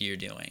you're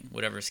doing,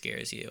 whatever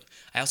scares you.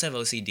 I also have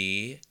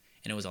OCD,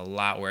 and it was a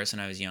lot worse when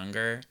I was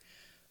younger,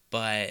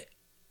 but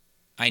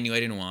I knew I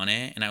didn't want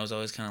it, and I was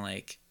always kind of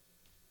like...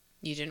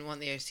 You didn't want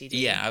the OCD?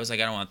 Yeah, I was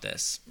like, I don't want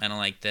this. I don't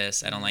like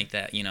this. I don't like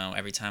that, you know,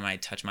 every time I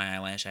touch my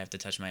eyelash, I have to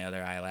touch my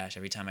other eyelash.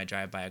 Every time I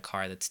drive by a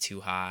car that's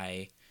too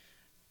high,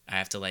 I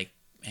have to, like,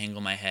 angle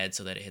my head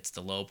so that it hits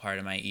the low part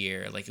of my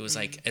ear. Like, it was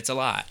like, it's a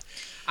lot.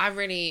 I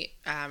really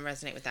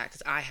resonate with that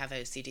because I have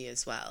OCD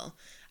as well.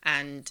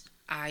 And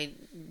I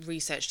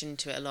researched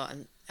into it a lot,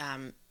 and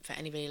for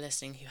anybody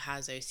listening who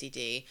has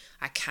OCD,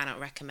 I cannot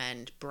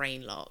recommend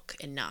Brain Lock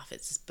enough.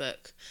 It's this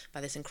book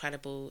by this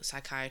incredible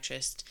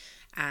psychiatrist,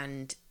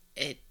 and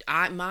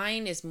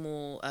mine is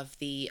more of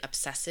the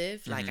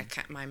obsessive,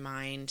 like my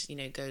mind, you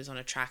know, goes on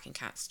a track and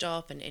can't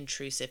stop, and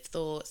intrusive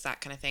thoughts, that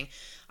kind of thing.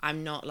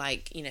 I'm not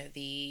like, you know,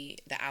 the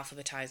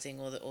alphabetizing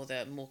or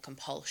the more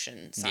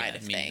compulsion side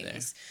of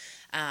things.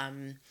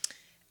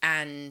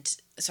 And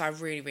so I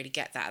really, really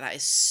get that. That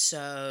is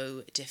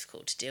so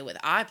difficult to deal with.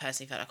 I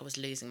personally felt like I was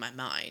losing my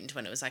mind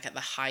when it was like at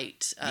the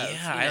height of,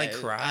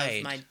 cried.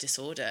 Of my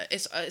disorder.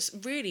 It's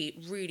really,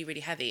 really, really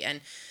heavy. And,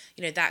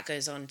 you know, that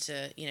goes on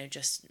to, you know,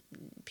 just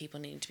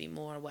people needing to be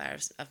more aware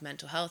of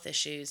mental health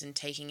issues and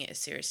taking it as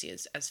seriously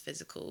as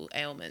physical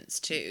ailments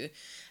too.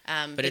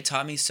 But it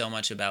taught me so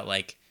much about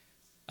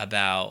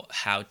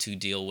how to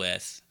deal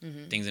with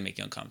things that make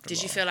you uncomfortable.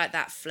 Did you feel like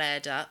that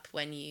flared up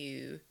when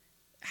you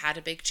had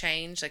a big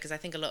change? Like, because I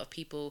think a lot of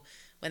people,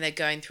 when they're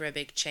going through a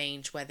big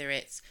change, whether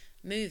it's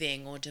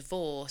moving or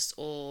divorce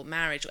or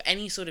marriage or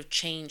any sort of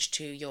change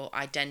to your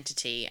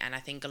identity. And I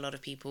think a lot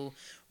of people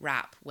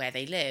wrap where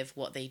they live,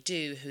 what they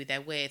do, who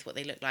they're with, what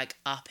they look like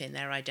up in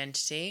their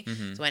identity.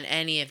 So when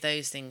any of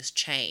those things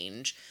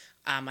change,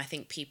 I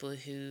think people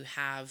who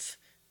have,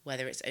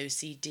 whether it's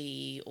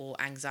OCD or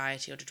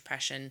anxiety or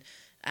depression,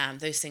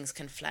 those things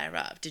can flare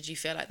up. Did you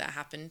feel like that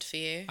happened for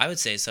you? I would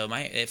say so.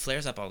 It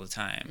flares up all the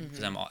time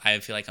because I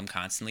feel like I'm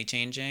constantly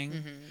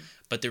changing.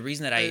 But the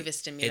reason that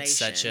it's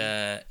such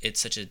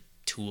a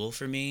tool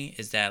for me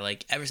is that,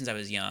 like, ever since I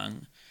was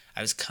young,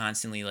 I was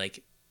constantly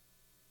like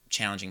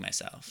challenging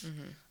myself.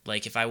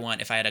 Like if I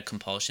had a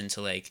compulsion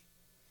to, like,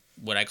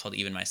 what I called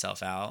even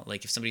myself out,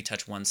 like if somebody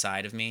touched one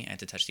side of me, I had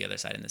to touch the other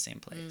side in the same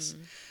place.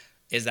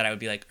 Is that I would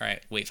be like, all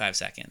right, wait 5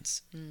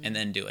 seconds and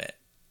then do it,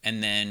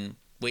 and then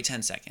wait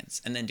 10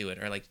 seconds and then do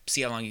it, or like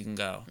see how long you can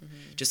go.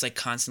 Just like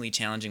constantly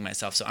challenging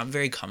myself. So I'm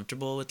very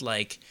comfortable with,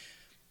 like,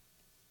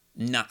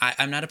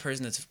 I'm not a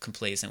person that's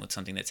complacent with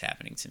something that's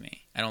happening to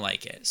me. I don't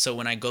like it. So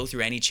when I go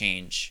through any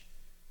change,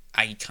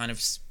 I kind of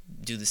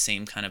do the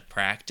same kind of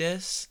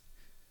practice.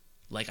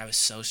 Like, I was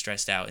so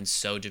stressed out and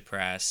so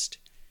depressed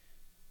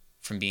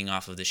from being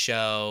off of the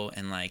show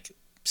and, like,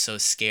 so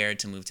scared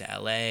to move to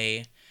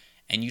LA.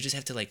 And you just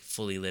have to, like,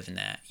 fully live in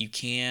that. You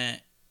can't,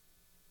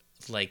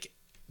 like,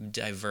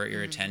 divert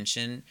your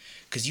attention,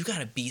 because you got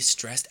to be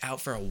stressed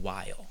out for a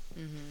while.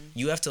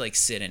 You have to, like,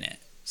 sit in it.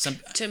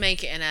 To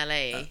make it in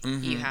LA,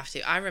 you have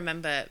to. I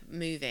remember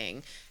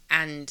moving,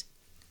 and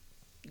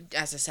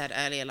as I said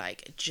earlier,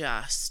 like,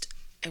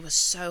 it was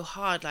so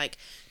hard, like,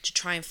 to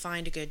try and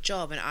find a good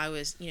job. And I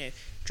was,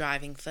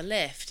 driving for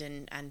Lyft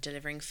and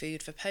delivering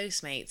food for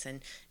Postmates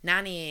and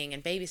nannying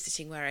and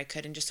babysitting where I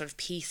could, and just sort of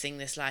piecing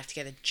this life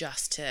together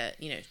just to,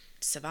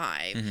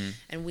 survive.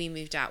 And we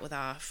moved out with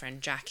our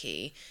friend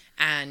Jackie,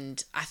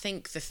 and I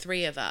think the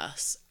three of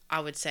us, I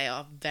would say,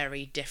 are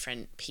very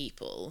different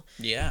people.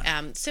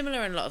 Yeah.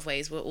 Similar in a lot of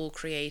ways. We're all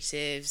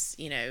creatives,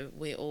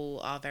 we all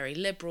are very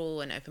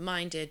liberal and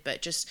open-minded,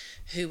 but just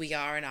who we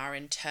are and our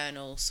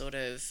internal sort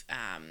of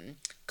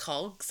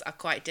cogs are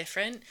quite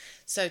different.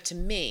 So to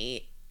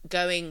me,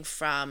 going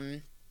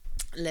from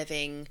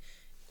living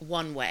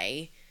one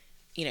way,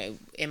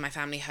 in my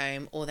family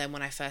home, or then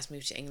when I first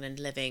moved to England,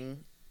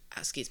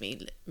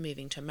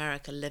 moving to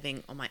America,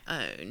 living on my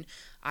own,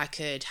 I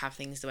could have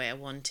things the way I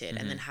wanted,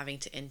 and then having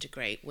to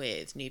integrate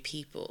with new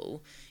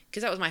people,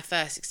 because that was my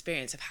first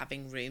experience of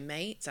having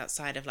roommates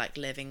outside of, like,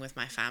 living with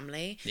my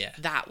family. Yeah.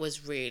 That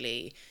was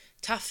really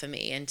tough for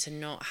me, and to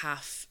not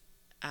have,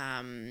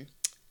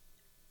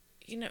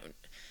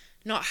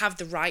 not have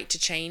the right to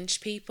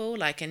change people,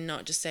 like, and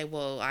not just say,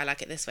 well, I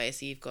like it this way,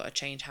 so you've got to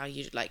change how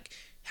you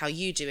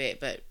do it,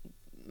 but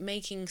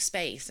making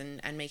space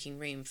and making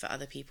room for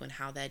other people and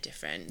how they're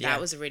different. Yeah. That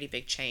was a really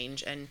big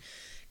change, and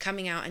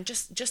coming out, and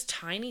just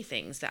tiny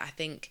things that I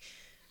think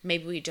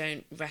maybe we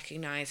don't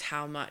recognize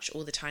how much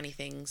all the tiny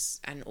things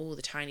and all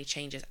the tiny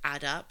changes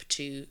add up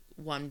to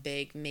one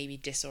big, maybe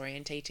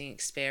disorientating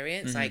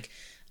experience. Like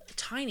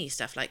tiny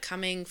stuff, like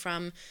coming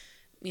from,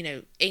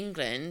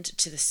 England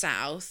to the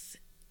south,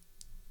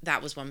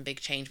 that was one big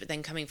change. But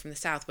then coming from the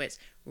south, where it's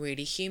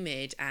really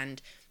humid,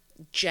 and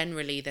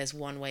generally there's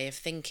one way of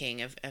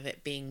thinking of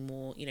it being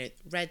more,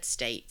 red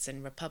states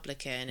and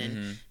Republican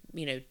and,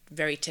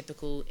 very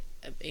typical,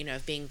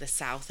 of being the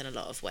South in a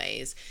lot of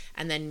ways.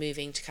 And then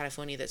moving to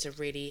California, that's a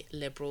really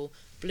liberal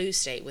blue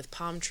state with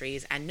palm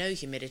trees and no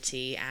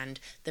humidity and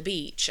the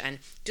beach and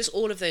just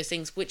all of those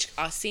things, which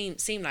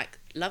seem like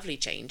lovely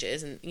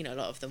changes. And, a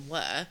lot of them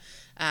were,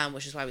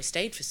 which is why we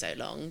stayed for so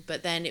long.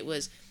 But then it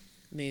was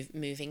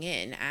moving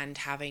in and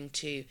having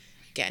to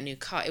get a new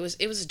car. It was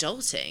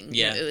adulting.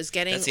 Yeah. It was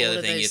getting all of those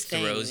things. That's the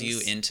other thing. It throws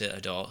you into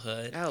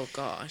adulthood. Oh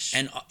gosh.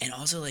 And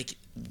also, like,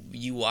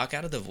 you walk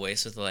out of The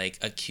Voice with, like,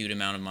 a cute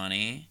amount of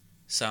money.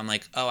 So I'm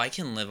like, oh, I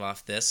can live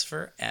off this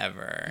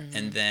forever.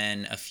 And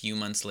then a few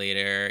months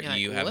later,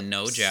 you have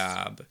no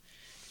job.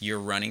 You're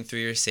running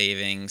through your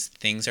savings.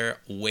 Things are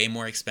way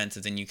more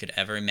expensive than you could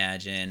ever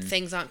imagine.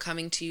 Things aren't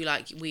coming to you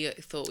like we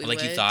thought we would.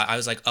 Like you thought. I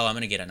was like, oh, I'm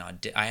going to get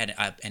I had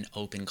an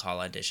open call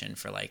audition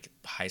for, like,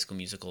 High School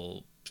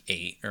Musical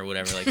 8 or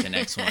whatever, like, the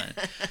next one.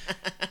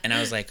 And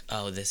I was like,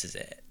 oh, this is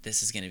it.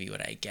 This is going to be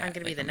what I get. I'm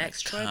going to be the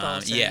next Troy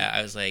Bolton. Yeah,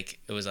 I was like,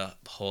 it was a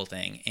whole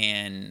thing.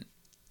 And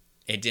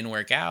it didn't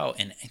work out.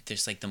 And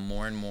there's, like, the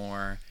more and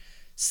more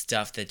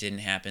stuff that didn't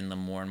happen, the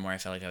more and more I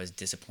felt like I was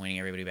disappointing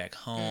everybody back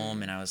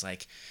home. And I was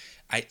like,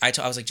 I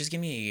was like, just give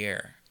me a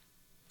year.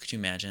 Could you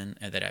imagine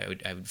that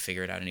I would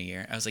figure it out in a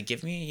year? I was like,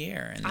 give me a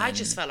year. And I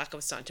just felt like I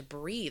was starting to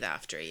breathe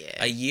after a year.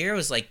 A year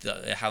was like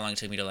how long it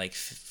took me to, like,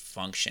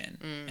 function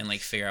and,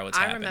 like, figure out what's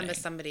happening. I remember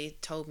somebody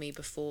told me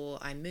before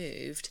I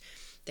moved,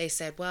 they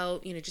said, well,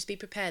 just be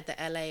prepared that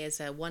LA is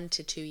a 1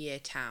 to 2 year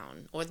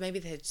town, or maybe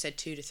they had said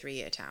 2 to 3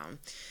 year town.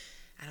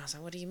 And I was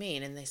like, what do you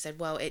mean? And they said,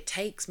 well, it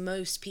takes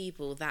most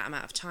people that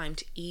amount of time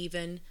to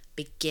even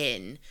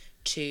begin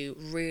to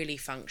really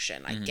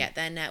function, like get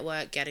their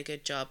network, get a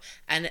good job.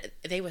 And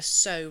they were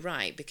so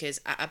right, because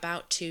at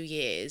about 2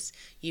 years,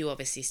 you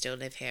obviously still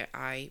live here.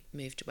 I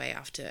moved away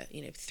after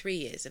 3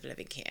 years of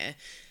living here.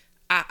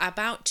 at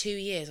about 2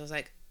 years, I was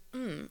like,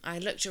 I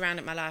looked around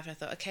at my life and I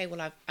thought, okay,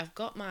 well, I've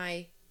got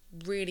my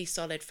really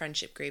solid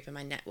friendship group and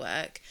my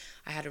network.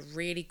 I had a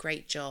really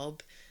great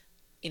job.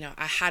 You know,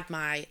 I had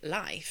my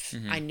life.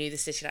 I knew the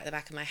city like the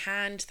back of my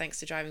hand. Thanks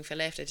to driving for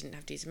Lyft, I didn't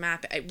have to use a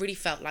map. It really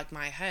felt like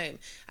my home.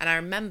 And I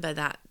remember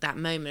that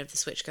moment of the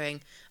switch going,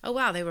 oh,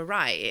 wow, they were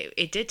right.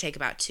 It did take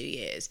about 2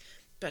 years.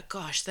 But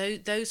gosh,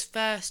 those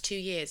first 2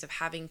 years of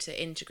having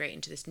to integrate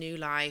into this new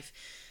life,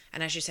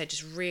 and as you said,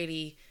 just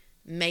really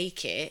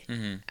make it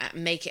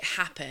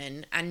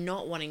happen, and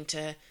not wanting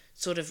to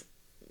sort of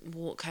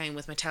walk home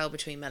with my tail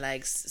between my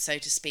legs, so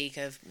to speak,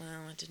 of,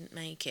 well, I didn't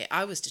make it.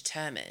 I was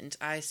determined.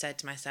 I said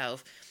to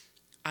myself,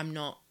 I'm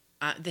not,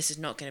 this is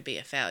not going to be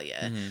a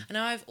failure. And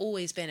I've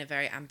always been a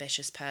very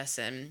ambitious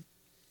person.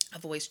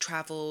 I've always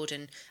travelled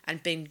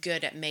and been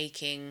good at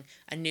making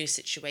a new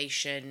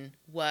situation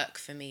work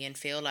for me and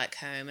feel like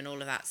home and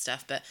all of that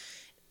stuff. But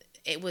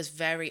it was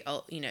very,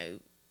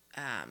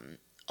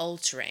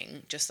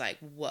 altering, just like,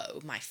 whoa,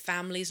 my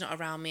family's not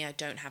around me, I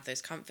don't have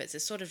those comforts.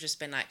 It's sort of just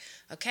been like,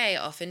 okay,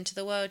 off into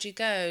the world you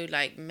go,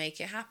 like, make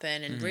it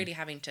happen, and really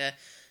having to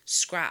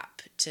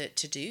scrap to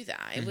do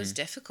that. It was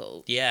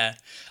difficult. Yeah.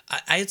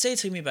 I'd say it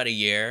took me about a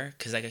year,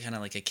 because I got kind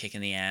of like a kick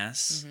in the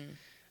ass.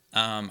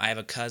 I have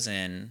a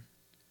cousin.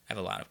 I have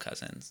a lot of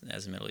cousins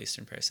as a Middle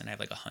Eastern person. I have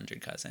like 100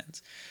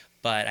 cousins.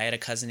 But I had a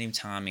cousin named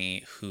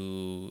Tommy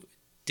who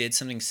did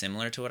something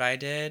similar to what I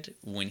did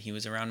when he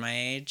was around my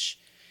age.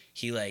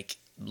 He like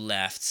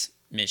left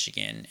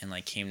Michigan and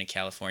like came to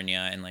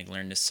California and like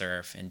learned to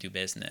surf and do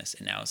business,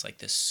 and now is like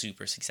this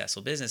super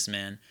successful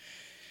businessman.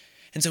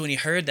 And so when he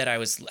heard that I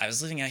was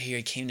living out here,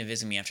 he came to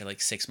visit me after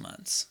like 6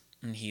 months,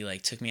 and he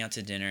like took me out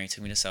to dinner. He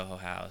took me to Soho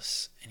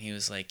House, and he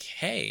was like,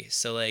 hey,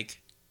 so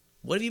like,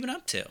 what have you been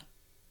up to? And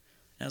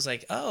I was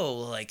like, oh,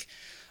 well, like,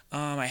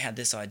 I had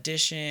this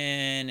audition,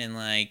 and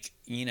like,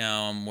 you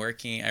know,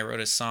 I wrote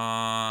a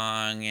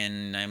song,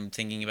 and I'm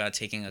thinking about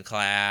taking a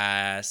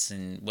class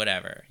and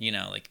whatever, you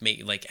know,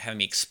 like having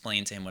me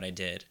explain to him what I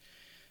did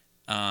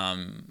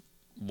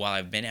while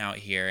I've been out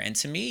here. And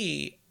to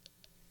me,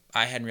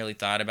 I hadn't really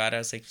thought about it. I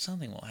was like,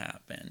 something will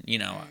happen, you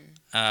know.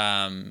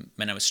 And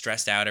I was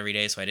stressed out every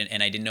day, so I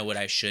didn't know what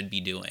I should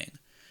be doing.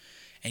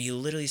 And he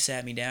literally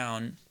sat me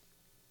down,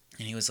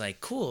 and he was like,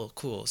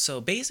 cool.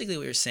 So basically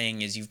what you're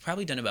saying is you've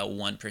probably done about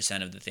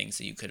 1% of the things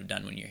that you could have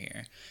done when you're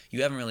here.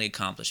 You haven't really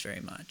accomplished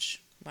very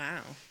much. Wow.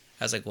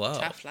 I was like, whoa.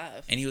 Tough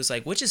love. And he was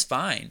like, which is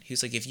fine. He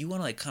was like, if you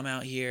want to like come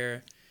out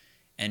here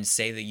and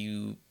say that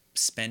you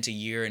spent a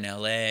year in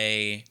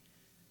LA,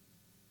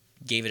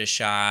 gave it a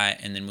shot,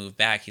 and then moved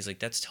back, he's like,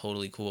 that's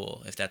totally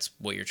cool if that's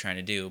what you're trying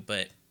to do.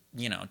 But,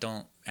 you know,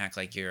 don't act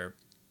like you're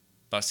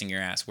busting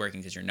your ass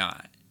working, because you're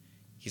not.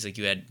 He's like,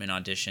 you had an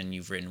audition,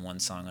 you've written one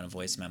song on a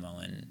voice memo,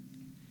 and,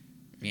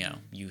 you know,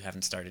 you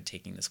haven't started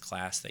taking this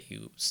class that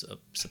you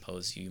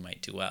suppose you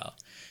might do well.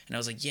 And I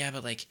was like, yeah,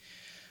 but like,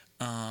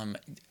 I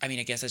mean,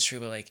 I guess that's true,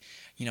 but like,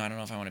 you know, I don't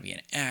know if I want to be an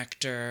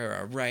actor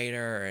or a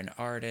writer or an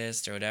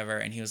artist or whatever.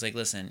 And he was like,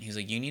 listen, he's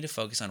like, you need to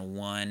focus on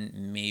 1,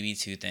 maybe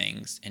 2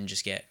 things and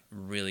just get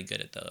really good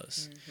at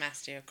those.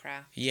 Master your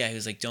craft. Yeah, he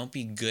was like, don't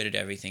be good at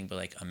everything, but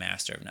like a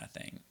master of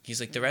nothing.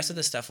 He's like, the rest of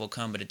the stuff will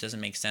come, but it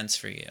doesn't make sense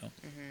for you.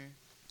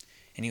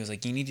 And he was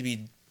like, you need to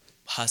be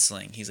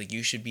hustling. He's like,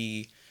 you should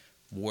be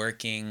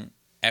working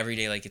every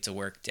day like it's a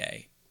work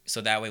day.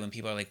 So that way when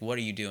people are like, what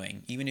are you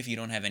doing? Even if you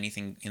don't have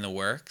anything in the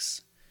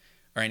works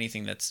or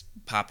anything that's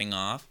popping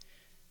off,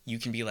 you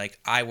can be like,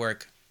 I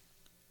work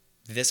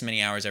this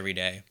many hours every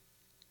day,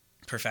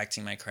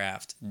 perfecting my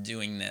craft,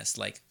 doing this.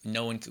 Like,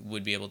 no one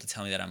would be able to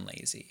tell me that I'm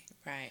lazy.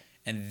 Right.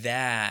 And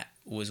that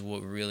was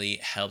what really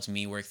helped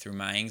me work through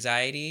my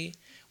anxiety,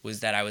 was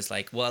that I was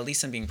like, well, at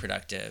least I'm being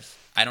productive.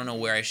 I don't know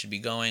where I should be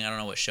going. I don't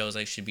know what shows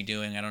I should be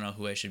doing. I don't know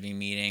who I should be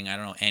meeting. I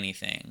don't know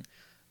anything.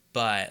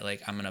 But,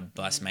 like, I'm going to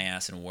bust my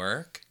ass and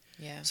work.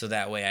 Yeah. So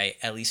that way I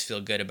at least feel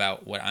good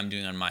about what I'm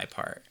doing on my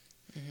part.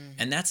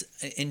 And that's,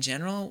 in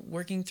general,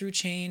 working through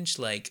change.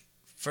 Like,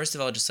 first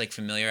of all, just, like,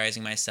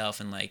 familiarizing myself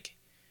and, like,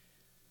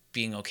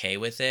 being okay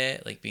with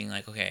it. Like, being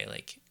like, okay,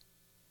 like,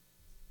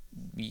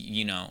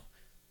 you know,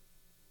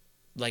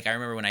 like, I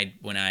remember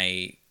when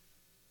I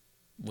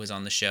was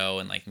on the show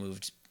and like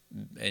moved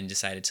and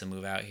decided to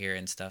move out here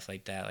and stuff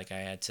like that, like I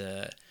had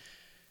to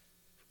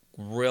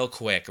real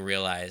quick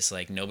realize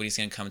like nobody's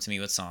gonna come to me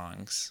with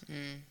songs.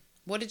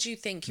 What did you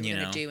think you were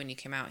going to do when you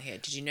came out here?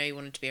 Did you know you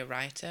wanted to be a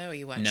writer, or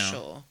you weren't No.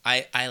 sure?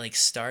 I like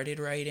started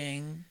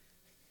writing,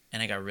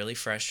 and I got really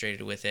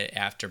frustrated with it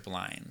after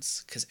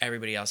Blinds, because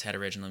everybody else had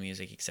original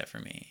music except for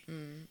me.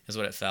 Is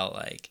what it felt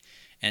like.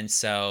 And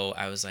so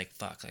I was like,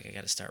 fuck, like I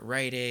got to start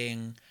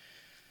writing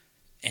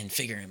and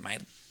figuring my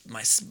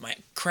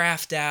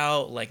craft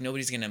out. Like,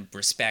 nobody's gonna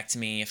respect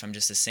me if I'm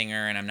just a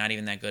singer, and I'm not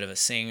even that good of a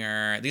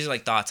singer. These are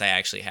like thoughts I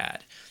actually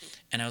had,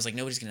 and I was like,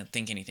 nobody's gonna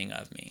think anything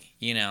of me,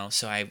 you know.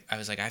 So I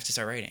was like, I have to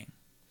start writing.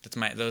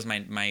 That was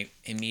my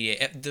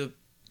immediate,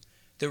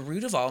 the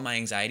root of all my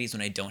anxiety is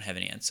when I don't have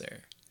an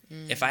answer.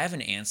 If I have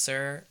an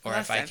answer, or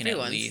Well, if I can at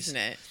least, isn't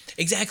it?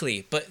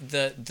 exactly. But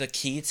the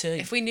key to,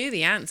 If we knew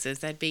the answers,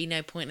 there'd be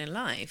no point in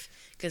life.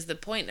 Because the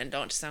point, and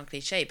not to sound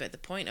cliche, but the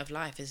point of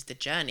life is the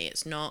journey.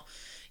 It's not,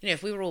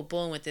 if we were all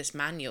born with this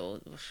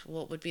manual,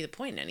 what would be the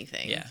point in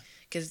anything? Yeah.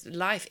 Because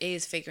life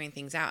is figuring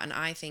things out. And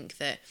I think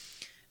that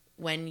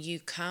when you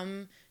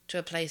come to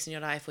a place in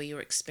your life where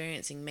you're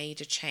experiencing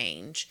major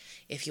change,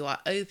 if you are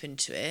open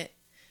to it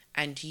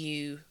and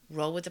you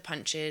roll with the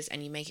punches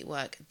and you make it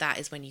work, that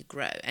is when you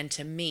grow. And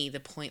to me, the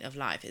point of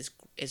life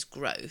is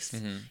growth.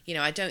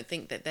 I don't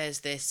think that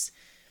there's this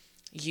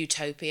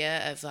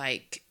utopia of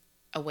like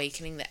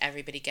awakening that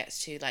everybody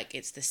gets to, like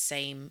it's the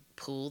same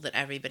pool that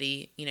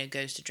everybody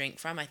goes to drink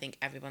from. I think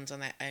everyone's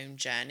on their own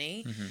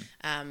journey.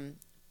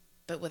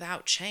 But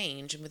without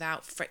change and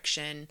without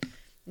friction,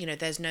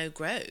 there's no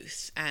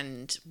growth.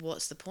 And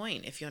what's the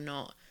point if you're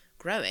not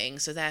growing?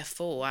 So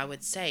therefore, I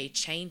would say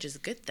change is a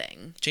good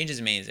thing. Change is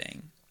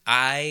amazing.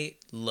 I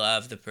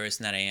love the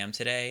person that I am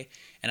today.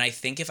 And I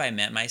think if I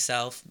met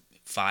myself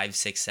 5,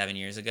 6, 7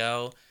 years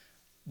ago,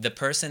 the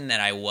person that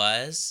I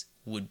was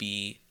would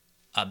be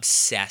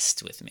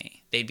obsessed with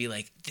me. They'd be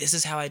like, this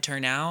is how I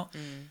turn out.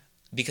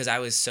 Because I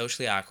was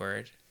socially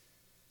awkward.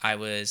 I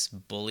was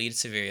bullied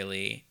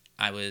severely.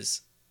 I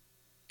was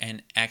an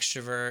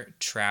extrovert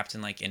trapped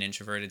in like an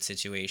introverted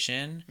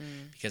situation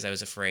because I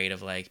was afraid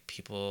of like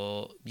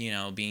people,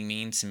 being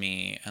mean to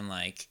me and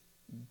like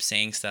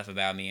saying stuff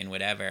about me and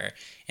whatever.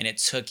 And it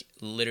took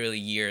literally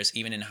years,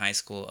 even in high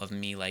school, of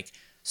me like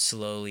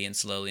slowly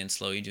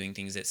doing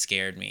things that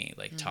scared me,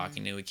 like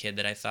talking to a kid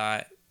that I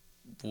thought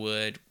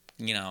would,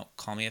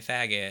 call me a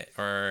faggot,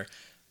 or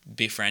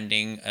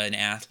befriending an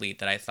athlete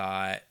that I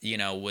thought,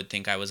 would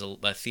think I was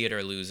a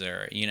theater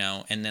loser,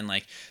 and then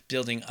like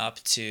building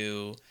up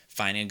to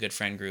finding a good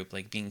friend group,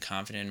 like being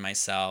confident in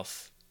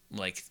myself,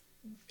 like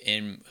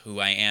in who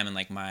I am and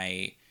like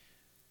my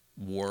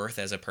worth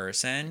as a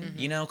person,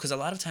 because a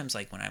lot of times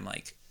like when I'm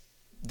like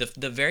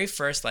the very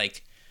first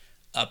like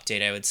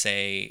update, I would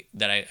say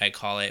that I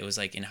call it was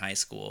like in high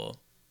school.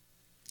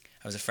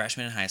 I was a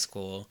freshman in high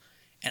school,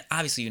 and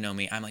obviously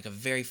me, I'm like a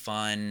very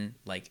fun,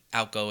 like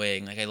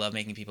outgoing, like I love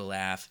making people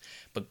laugh,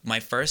 but my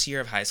first year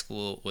of high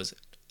school was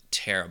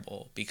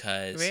terrible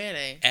because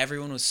really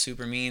everyone was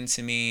super mean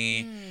to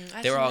me.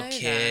 They were all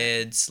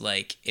kids.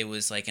 Like it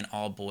was like an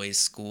all boys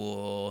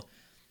school.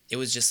 It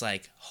was just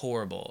like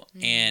horrible.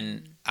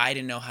 And I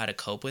didn't know how to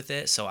cope with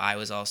it. So I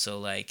was also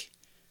like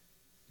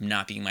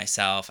not being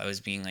myself. I was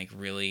being like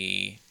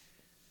really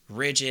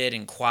rigid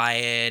and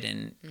quiet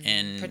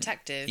and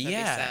protective of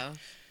yeah.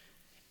 yourself.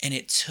 And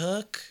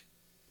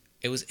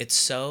it's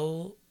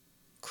so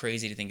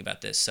crazy to think about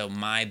this. So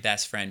my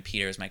best friend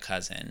Peter is my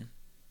cousin.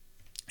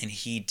 And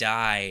he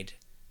died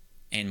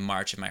in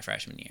March of my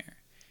freshman year.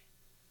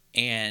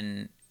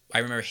 And I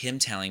remember him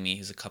telling me, he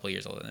was a couple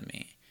years older than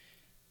me,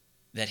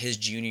 that his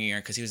junior year,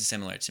 because he was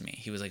similar to me,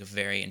 he was like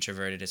very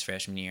introverted his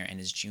freshman year. And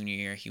his junior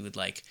year, he would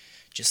like,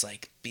 just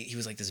like, he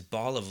was like this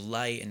ball of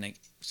light and like,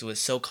 so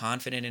was so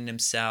confident in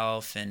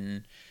himself.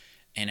 And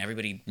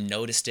everybody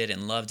noticed it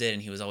and loved it.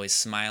 And he was always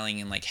smiling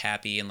and like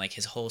happy. And like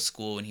his whole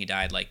school, when he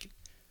died, like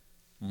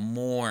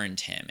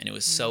mourned him. And it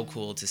was so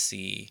cool to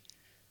see,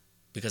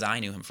 because I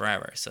knew him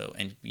forever. So,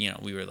 and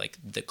we were like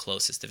the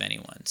closest of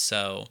anyone.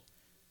 So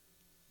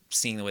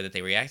seeing the way that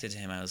they reacted to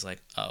him, I was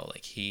like, oh,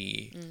 like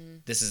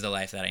this is the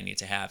life that I need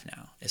to have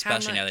now,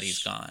 especially now that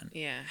he's gone.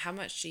 Yeah. How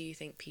much do you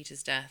think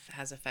Peter's death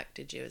has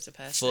affected you as a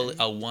person? Fully,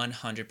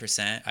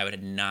 100%. I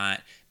would not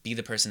be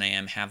the person I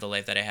am, have the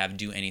life that I have,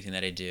 do anything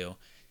that I do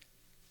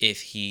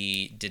if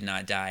he did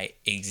not die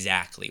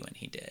exactly when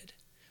he did,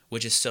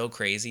 which is so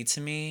crazy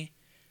to me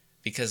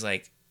because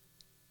like,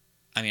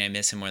 I mean, I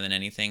miss him more than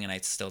anything, and I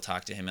still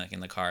talk to him like in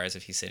the car as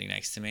if he's sitting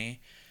next to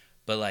me.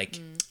 But like,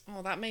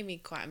 oh, that made me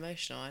quite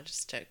emotional. I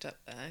just choked up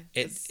there.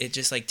 It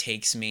just like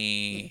takes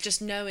me,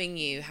 just knowing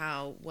you,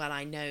 how well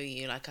I know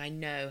you. Like I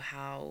know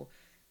how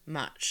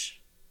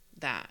much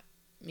that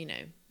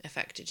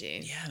affected you.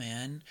 Yeah,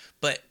 man.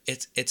 But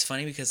it's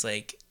funny because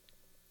like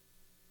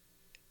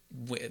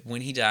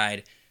when he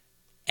died,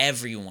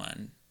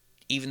 everyone,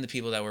 even the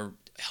people that were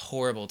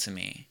horrible to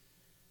me,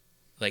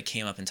 like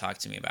came up and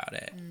talked to me about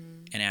it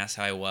and asked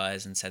how I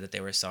was and said that they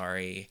were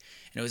sorry.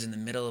 And it was in the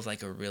middle of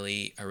like a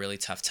really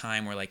tough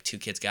time where like 2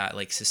 kids got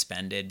like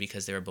suspended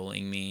because they were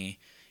bullying me,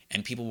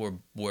 and people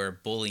were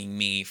bullying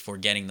me for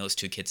getting those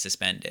 2 kids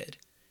suspended.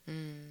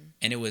 And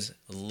it was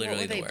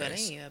literally the worst. What were they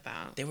bullying you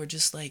about? They were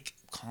just like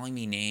calling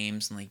me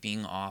names and like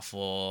being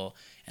awful,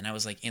 and I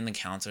was like in the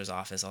counselor's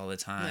office all the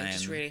time. Like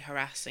just really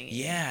harassing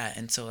you. Yeah,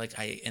 and so like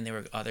and there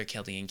were other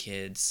Chaldean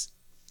kids,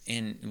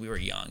 and we were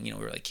young, we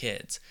were like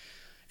kids.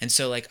 And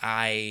so, like,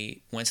 I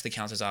went to the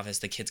counselor's office,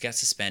 the kids got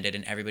suspended,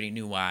 and everybody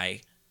knew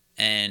why,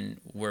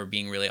 and were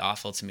being really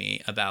awful to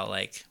me about,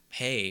 like,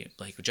 hey,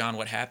 like, John,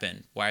 what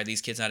happened? Why are these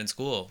kids not in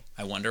school?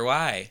 I wonder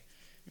why.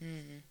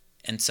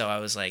 And so I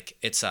was like,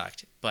 it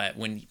sucked. But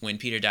when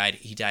Peter died,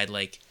 he died,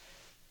 like,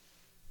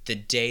 the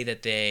day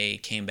that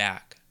they came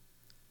back.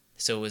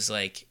 So it was,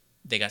 like,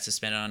 they got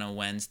suspended on a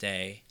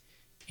Wednesday,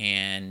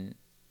 and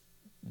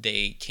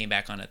they came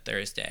back on a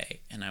Thursday,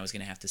 and I was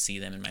gonna have to see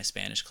them in my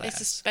Spanish They class.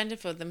 suspended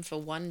for them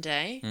for one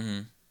day.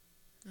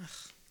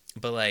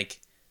 But like,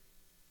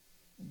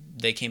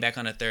 they came back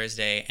on a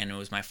Thursday, and it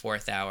was my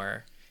 4th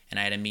hour, and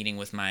I had a meeting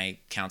with my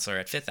counselor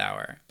at 5th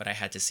hour, but I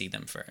had to see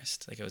them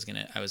first. Like,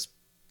 I was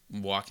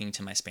walking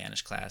to my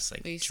Spanish class,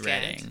 like, Were you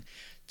dreading scared?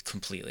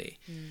 completely.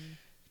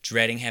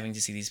 Dreading having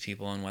to see these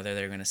people and whether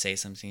they're going to say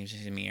something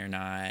to me or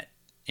not.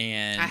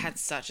 And I had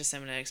such a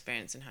similar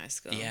experience in high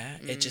school. yeah,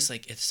 it just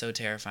like, it's so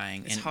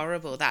terrifying. It's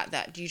horrible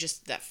that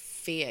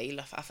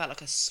fear, I felt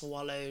like a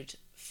swallowed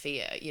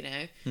fear, you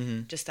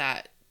know, just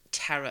that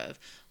terror of,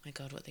 oh my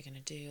God, what are they going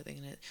to do? What are they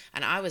going to,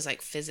 and I was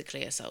like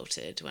physically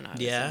assaulted when I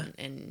was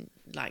in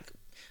like,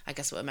 I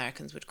guess what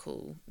Americans would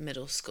call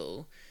middle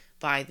school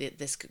by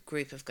this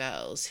group of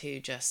girls who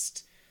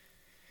just,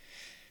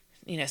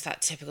 you know, it's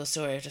that typical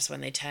story of just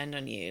when they turned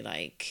on you.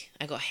 Like,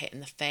 I got hit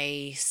in the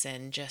face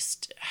and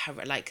just,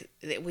 like,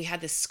 we had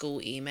this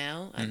school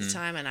email at the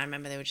time, and I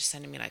remember they were just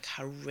sending me, like,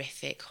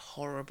 horrific,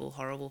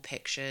 horrible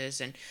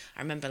pictures, and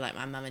I remember, like,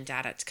 my mum and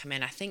dad had to come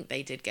in. I think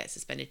they did get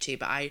suspended too,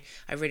 but I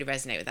really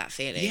resonate with that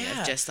feeling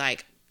of just,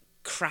 like,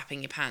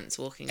 crapping your pants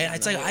walking down and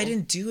it's the like, hall. I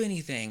didn't do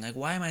anything. Like,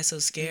 why am I so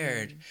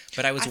scared?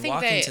 But I was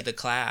walking to the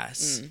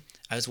class.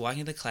 I was walking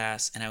to the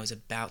class, and I was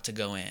about to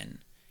go in.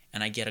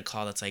 And I get a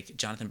call that's like,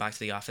 Jonathan Bach to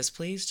the office,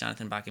 please.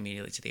 Jonathan Bach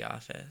immediately to the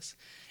office.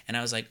 And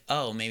I was like,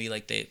 oh, maybe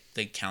like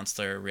the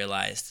counselor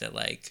realized that,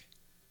 like,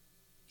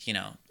 you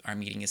know, our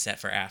meeting is set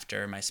for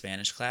after my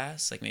Spanish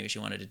class. Like, maybe she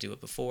wanted to do it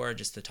before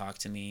just to talk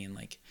to me and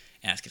like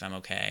ask if I'm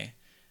okay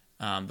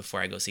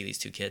before I go see these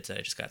 2 kids that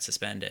I just got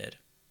suspended.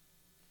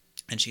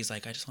 And she's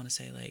like, I just want to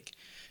say, like,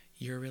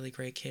 you're a really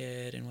great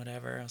kid and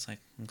whatever. I was like,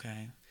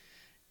 okay.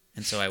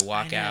 And so I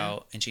walk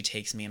out, and she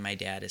takes me, and my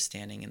dad is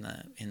standing in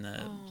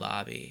the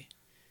lobby.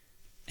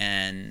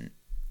 And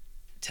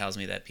tells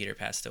me that Peter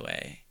passed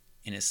away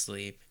in his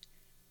sleep,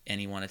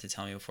 and he wanted to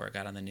tell me before it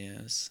got on the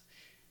news.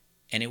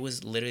 And it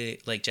was literally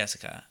like,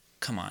 Jessica,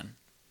 come on.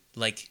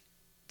 Like,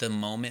 the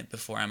moment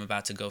before I'm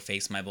about to go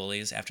face my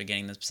bullies after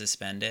getting them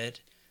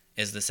suspended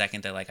is the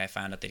second that, like, I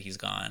found out that he's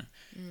gone.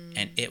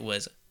 And it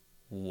was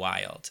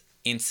wild.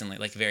 Instantly,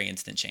 like, very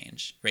instant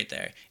change right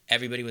there.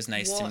 Everybody was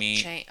nice to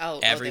me.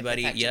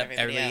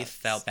 Everybody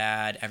felt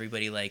bad.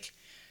 Everybody, like,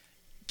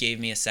 gave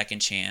me a second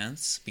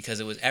chance because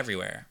it was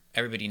everywhere.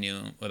 Everybody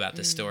knew about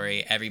the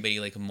story. Everybody,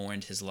 like,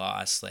 mourned his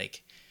loss.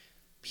 Like,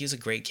 he was a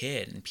great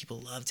kid and people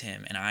loved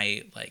him. And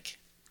I, like,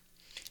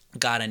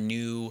 got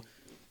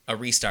a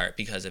restart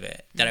because of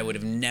it that I would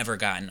have never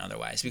gotten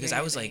otherwise. Because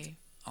I was, like,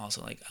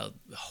 also, like,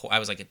 I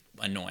was, like,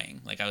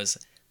 annoying. Like,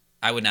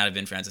 I would not have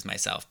been friends with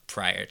myself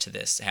prior to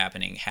this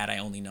happening had I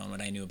only known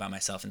what I knew about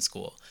myself in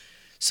school.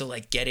 So,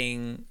 like,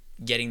 getting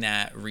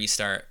that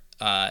restart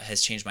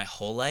has changed my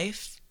whole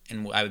life.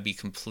 And I would be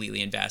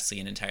completely and vastly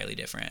and entirely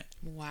different.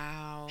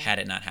 Wow. Had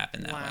it not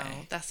happened that way.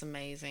 Wow, that's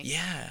amazing.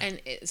 Yeah. And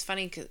it's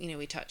funny because, you know,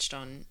 we touched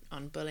on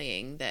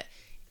bullying, that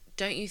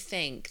don't you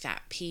think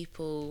that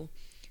people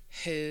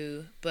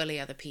who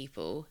bully other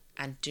people,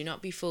 and do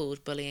not be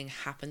fooled, bullying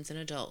happens in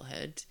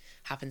adulthood,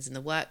 happens in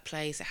the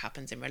workplace, it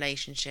happens in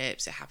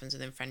relationships, it happens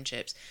within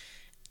friendships.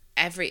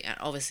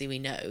 Obviously we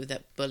know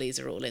that bullies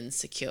are all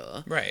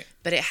insecure. Right.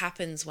 But it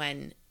happens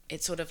when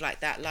it's sort of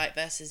like that light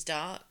versus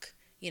dark.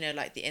 You know,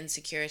 like the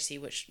insecurity,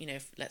 which, you know,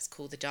 let's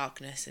call the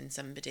darkness in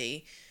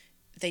somebody,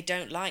 they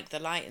don't like the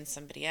light in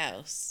somebody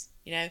else.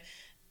 You know,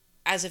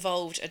 as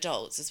evolved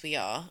adults as we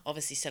are,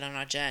 obviously still on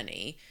our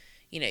journey,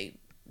 you know,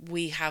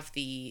 we have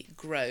the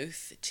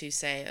growth to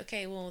say,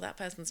 okay, well, that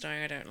person's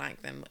dying, I don't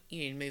like them, you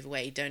need to move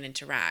away, don't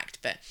interact.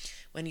 But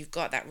when you've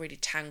got that really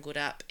tangled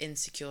up,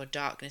 insecure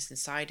darkness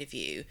inside of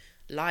you,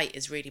 light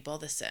is really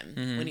bothersome.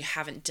 When you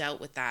haven't dealt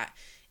with that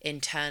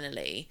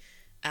internally,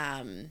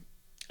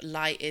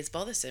 light is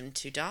bothersome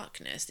to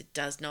darkness. It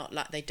does not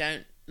like, they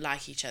don't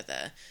like each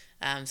other.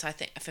 So I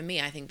think, for me,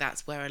 I think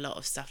that's where a lot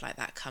of stuff like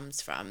that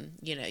comes from.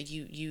 You know,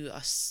 you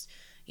are,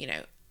 you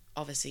know,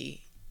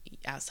 obviously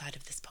outside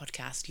of this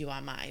podcast, you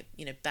are my,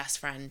 you know, best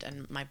friend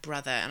and my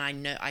brother, and I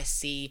know I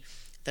see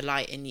the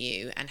light in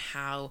you and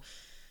how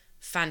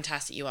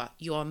fantastic you are.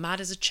 You are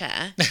mad as a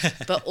chair,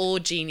 but all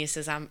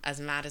geniuses are as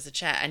mad as a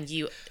chair, and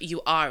you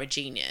are a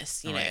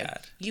genius. You know,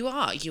 you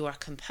are a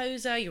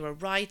composer, you're a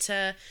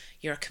writer,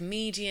 you're a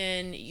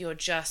comedian, you're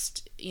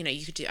just, you know,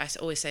 you could do, I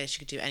always say this, you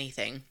could do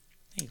anything.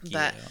 Thank you.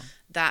 But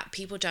that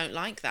people don't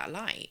like that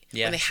light.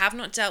 Yeah. When they have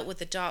not dealt with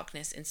the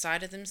darkness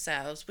inside of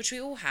themselves, which we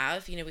all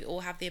have, you know, we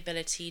all have the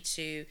ability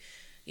to,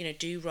 you know,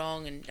 do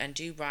wrong and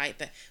do right.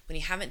 But when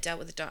you haven't dealt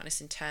with the darkness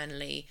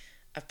internally,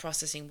 of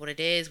processing what it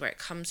is, where it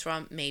comes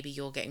from, maybe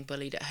you're getting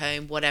bullied at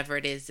home, whatever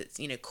it is that's,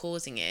 you know,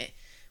 causing it,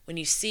 when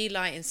you see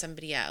light in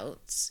somebody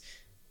else,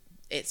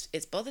 it's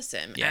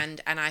bothersome. Yeah.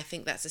 And I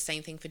think that's the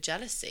same thing for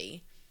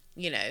jealousy.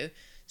 You know,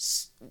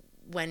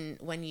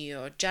 when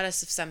you're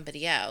jealous of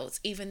somebody else,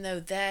 even though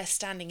they're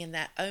standing in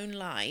their own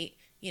light,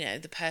 you know,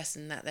 the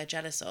person that they're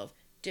jealous of,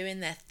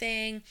 doing their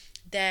thing,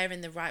 they're in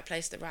the right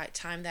place at the right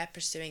time, they're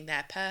pursuing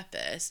their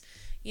purpose,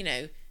 you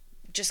know,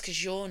 just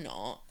because you're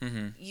not,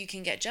 you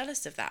can get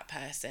jealous of that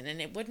person.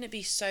 And wouldn't it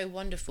be so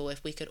wonderful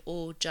if we could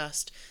all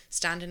just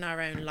stand in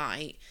our own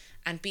light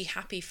and be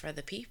happy for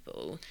other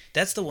people?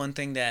 That's the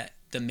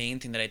main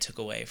thing that I took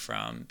away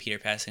from Peter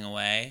passing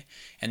away,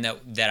 and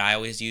that I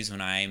always use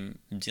when I'm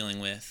dealing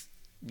with,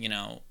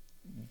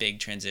 big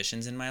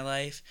transitions in my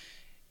life,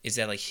 is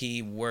that like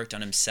he worked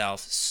on himself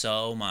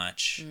so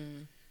much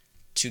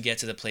to get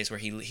to the place where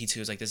he too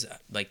was like, this is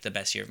like the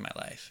best year of my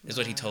life, is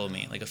what he told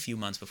me like a few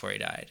months before he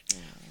died.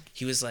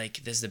 He was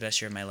like, this is the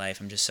best year of my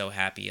life. I'm just so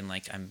happy, and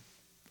like I'm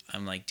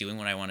like doing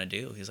what I want to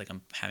do. He's like,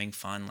 I'm having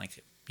fun,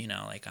 like,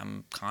 like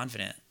I'm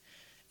confident.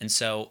 And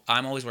so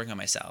I'm always working on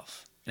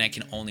myself, and I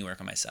can only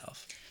work on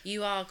myself.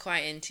 You are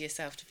quite into your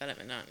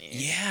self-development, aren't you?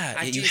 Yeah,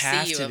 I do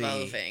see you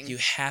evolving. You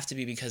have to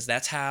be, because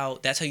that's how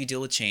you deal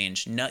with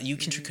change. You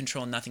can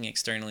control nothing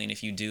externally, and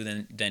if you do,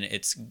 then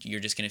you're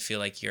just gonna feel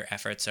like your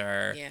efforts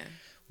are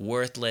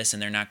worthless,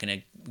 and they're not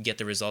gonna get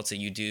the results that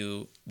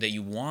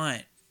you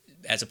want.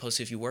 As opposed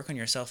to if you work on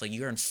yourself, like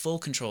you're in full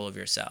control of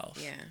yourself.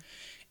 Yeah.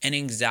 And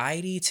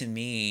anxiety, to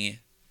me,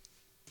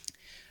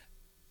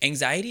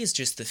 anxiety is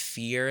just the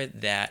fear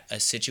that a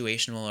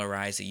situation will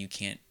arise that you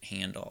can't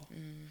handle.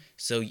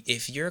 So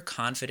if you're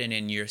confident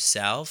in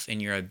yourself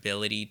and your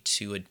ability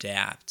to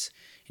adapt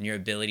and your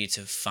ability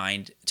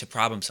to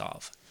problem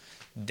solve,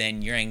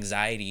 then your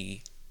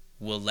anxiety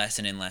will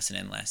lessen and lessen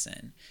and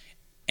lessen.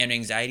 And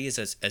anxiety is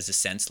a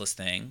senseless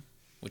thing,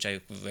 which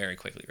I very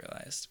quickly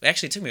realized.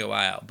 Actually, it took me a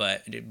while,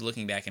 but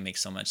looking back, it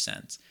makes so much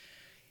sense.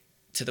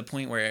 To the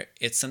point where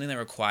it's something that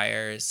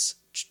requires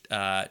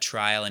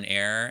trial and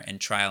error and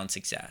trial and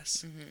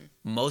success.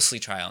 Mostly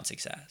trial and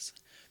success.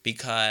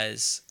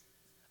 Because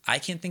I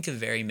can't think of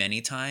very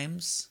many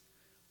times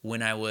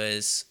when I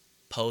was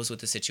posed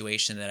with a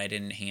situation that I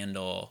didn't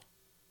handle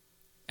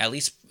at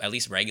least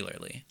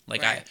regularly.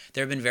 Like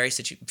there have been very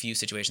few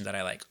situations that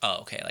I like,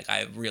 oh, okay, like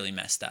I really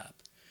messed up.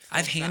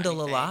 I've handled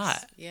a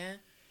lot. Yeah.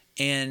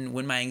 And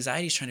when my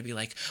anxiety is trying to be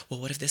like, well,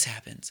 what if this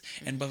happens?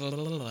 And blah, blah,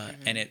 blah, blah, blah.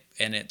 And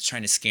it's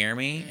trying to scare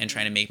me and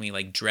trying to make me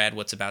like dread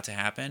what's about to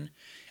happen,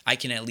 I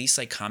can at least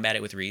like combat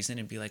it with reason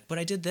and be like, but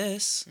I did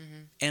this.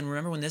 And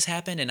remember when this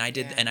happened and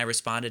I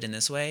responded in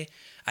this way?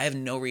 I have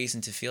no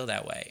reason to feel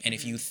that way. And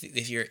if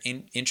you're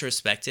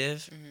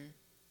introspective,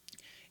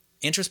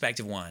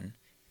 one,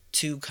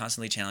 two,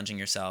 constantly challenging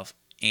yourself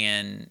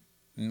and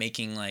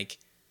making like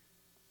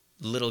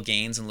little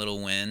gains and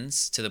little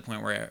wins to the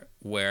point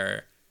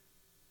where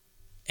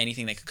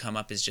anything that could come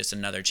up is just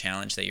another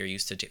challenge that you're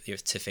used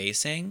to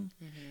facing,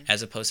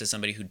 as opposed to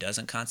somebody who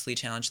doesn't constantly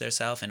challenge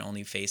themselves and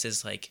only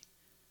faces like,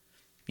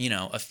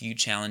 a few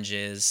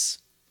challenges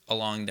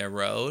along their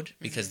road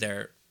because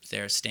they're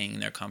staying in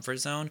their comfort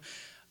zone.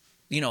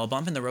 A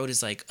bump in the road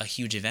is like a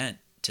huge event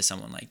to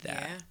someone like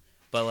that. Yeah.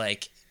 But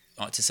like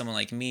to someone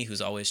like me who's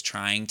always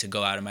trying to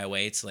go out of my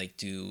way to like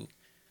do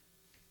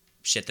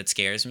shit that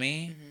scares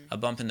me, a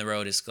bump in the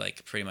road is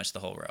like pretty much the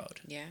whole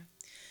road. Yeah.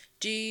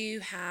 Do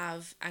you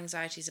have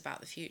anxieties about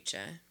the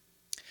future?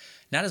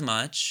 Not as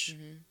much.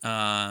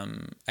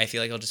 I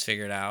feel like I'll just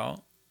figure it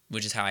out,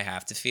 which is how I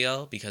have to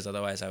feel, because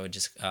otherwise I would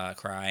just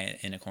cry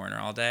in a corner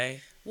all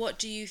day. What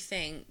do you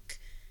think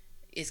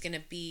is going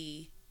to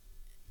be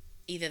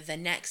either the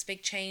next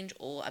big change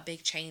or a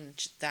big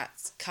change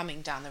that's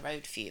coming down the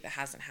road for you that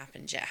hasn't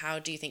happened yet? How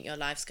do you think your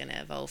life's going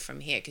to evolve from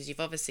here? Because you've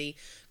obviously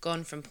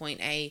gone from point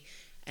A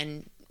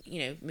and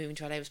moving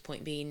to LA was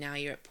point B, now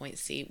you're at point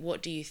C.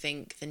 What do you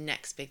think the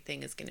next big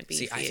thing is going to be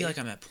for you? I feel like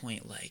I'm at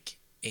point like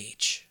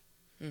H.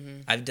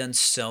 I've done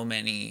so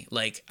many,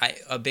 like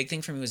a big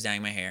thing for me was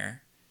dyeing my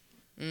hair.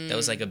 That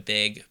was like a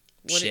big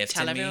shift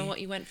Tell in me. everyone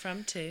what you went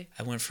from to.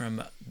 I went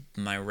from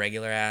my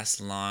regular ass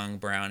long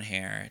brown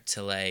hair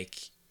to like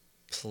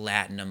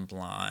platinum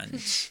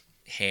blonde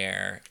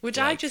hair. Which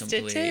I just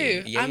did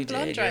too. Yeah, I'm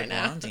blonde right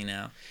now. Blondie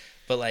now.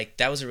 But like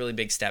that was a really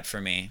big step for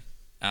me.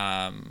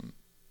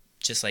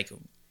 Just like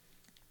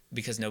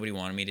because nobody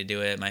wanted me to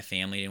do it. My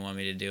family didn't want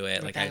me to do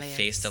it. Rebellious. Like I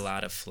faced a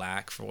lot of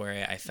flack for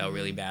it. I felt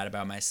really bad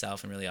about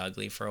myself and really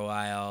ugly for a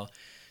while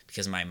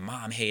because my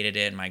mom hated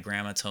it and my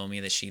grandma told me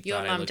that she thought I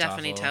looked awful. Your mom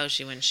definitely tells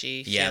you when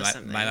she feels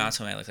something. My mom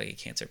told me I looked like a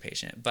cancer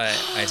patient, but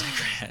I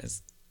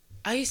digress.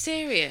 Are you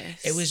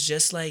serious? It was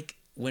just like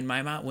when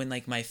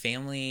my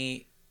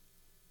family,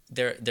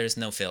 there's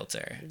no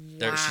filter.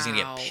 Wow. She's gonna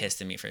get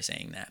pissed at me for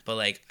saying that. But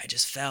like I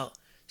just felt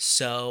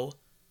so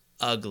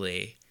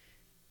ugly.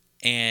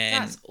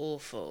 And that's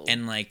awful.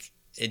 And like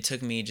it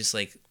took me just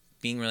like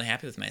being really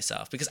happy with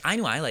myself because I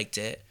knew I liked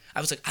it.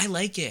 I was like, I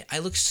like it. I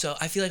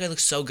feel like I look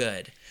so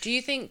good. Do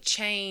you think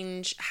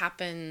change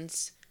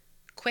happens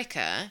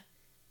quicker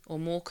or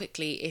more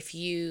quickly if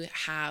you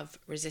have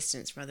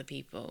resistance from other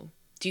people?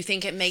 Do you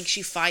think it makes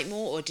you fight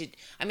more, or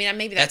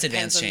maybe that's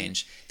advanced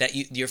change. That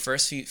your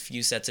first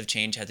few sets of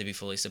change had to be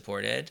fully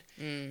supported,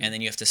 and then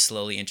you have to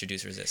slowly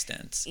introduce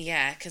resistance.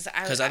 Yeah, because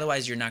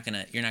otherwise you're not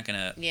gonna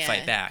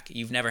fight back.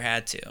 You've never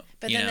had to.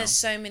 But then there's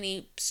so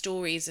many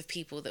stories of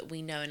people that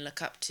we know and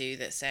look up to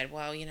that said,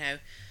 well,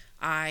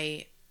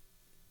 I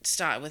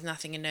started with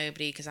nothing and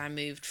nobody because I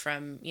moved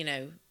from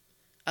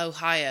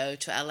Ohio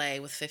to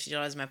LA with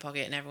 $50 in my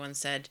pocket, and everyone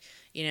said,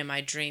 you know,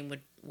 my dream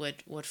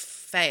would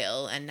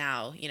fail, and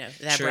now, you know,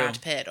 they're True.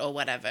 Brad Pitt or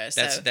whatever.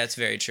 That's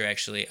very true,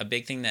 actually. A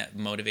big thing that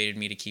motivated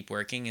me to keep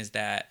working is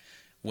that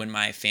when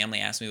my family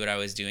asked me what I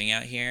was doing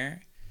out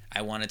here,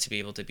 I wanted to be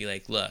able to be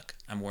like, look,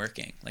 I'm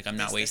working. Like, I'm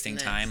not wasting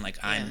time. Like,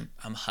 I'm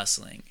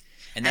hustling.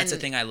 And that's the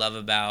thing I love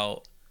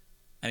about,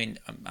 I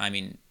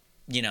mean,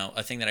 you know,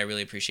 a thing that I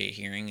really appreciate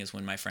hearing is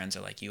when my friends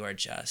are like, you are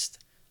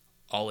just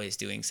always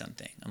doing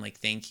something. I'm like,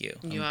 thank you.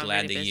 I'm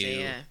glad that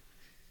you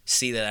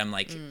see that I'm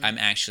like, I'm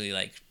actually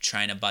like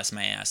trying to bust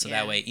my ass. So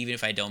that way, even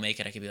if I don't make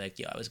it, I could be like,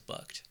 yo, I was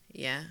booked.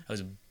 Yeah. I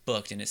was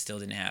booked and it still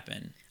didn't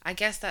happen. I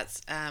guess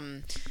that's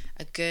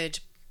a good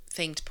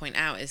thing to point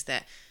out, is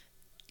that,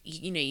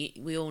 you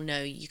know, we all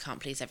know you can't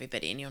please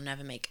everybody and you'll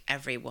never make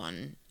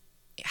everyone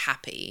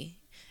happy.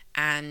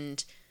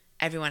 And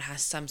everyone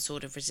has some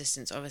sort of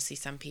resistance. Obviously,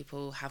 some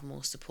people have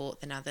more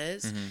support than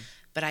others.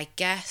 But I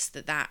guess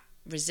that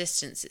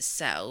resistance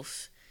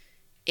itself,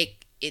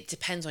 it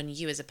depends on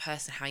you as a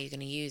person, how you're going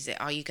to use it.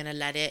 Are you going to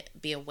let it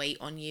be a weight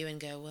on you and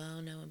go,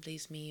 well, no one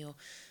believes me, or,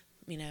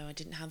 you know, I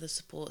didn't have the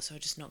support, so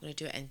I'm just not going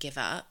to do it, and give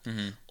up?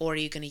 Or are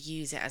you going to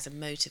use it as a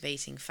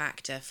motivating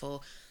factor for,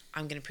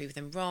 I'm going to prove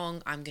them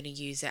wrong, I'm going to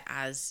use it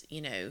as,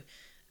 you know,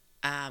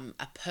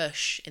 a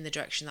push in the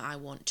direction that I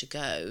want to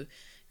go?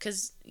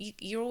 Because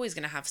you're always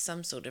going to have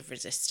some sort of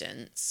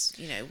resistance,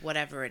 you know,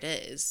 whatever it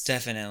is.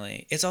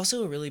 Definitely. It's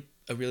also a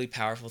really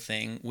powerful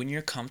thing. When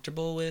you're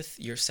comfortable with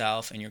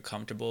yourself and you're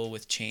comfortable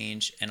with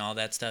change and all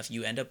that stuff,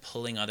 you end up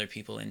pulling other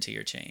people into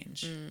your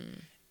change.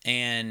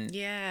 And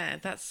yeah,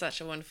 that's such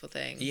a wonderful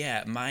thing.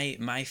 Yeah,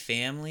 my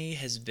family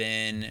has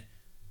been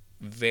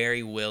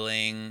very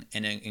willing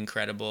and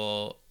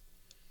incredible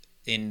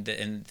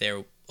in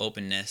their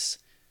openness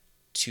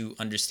to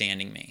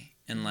understanding me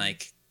and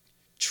like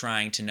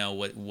trying to know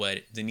what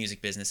the music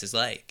business is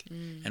like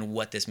and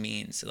what this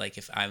means. Like,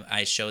 if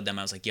I showed them,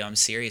 I was like, yo, I'm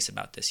serious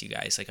about this, you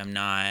guys. Like, I'm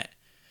not,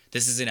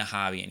 this isn't a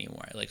hobby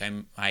anymore. Like,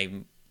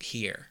 I'm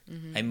here.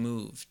 I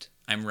moved.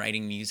 I'm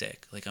writing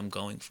music. Like, I'm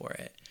going for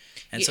it.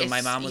 And so my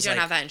mom was like, you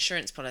don't have that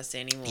insurance policy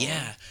anymore.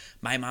 Yeah.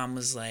 My mom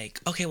was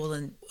like, okay, well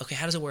then, okay,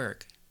 how does it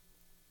work?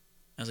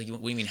 I was like,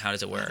 what do you mean, how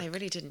does it work? They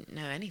really didn't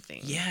know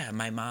anything. Yeah.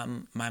 My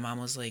mom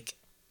was like,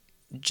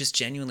 just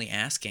genuinely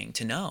asking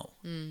to know.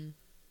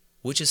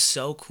 Which is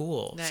so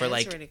cool. That for is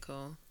like really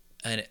cool.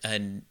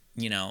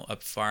 A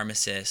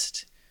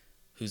pharmacist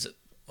whose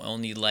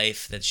only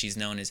life that she's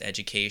known is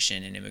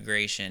education and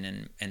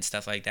immigration and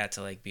stuff like that,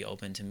 to like be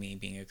open to me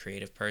being a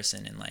creative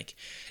person. And like,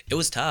 it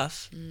was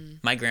tough.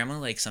 My grandma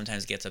like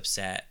sometimes gets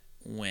upset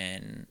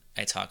when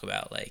I talk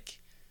about like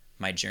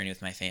my journey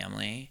with my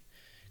family,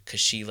 because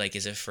she like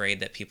is afraid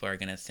that people are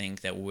gonna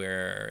think that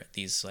we're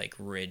these like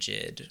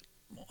rigid,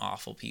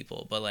 awful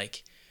people. But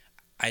like,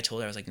 I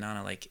told her, I was like,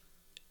 Nana, like,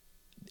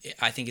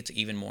 I think it's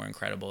even more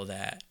incredible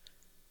that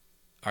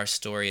our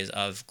story is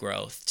of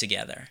growth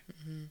together,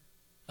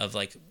 of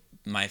like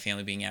my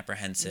family being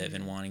apprehensive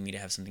and wanting me to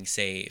have something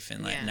safe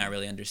and like not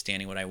really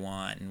understanding what I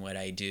want and what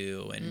I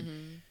do,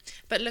 and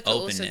but look at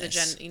also the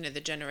openness.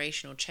 the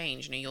generational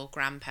change. You know, your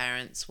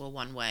grandparents were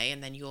one way,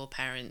 and then your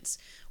parents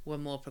were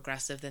more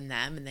progressive than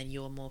them, and then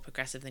you're more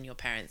progressive than your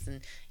parents,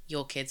 and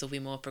your kids will be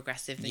more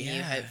progressive than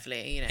you,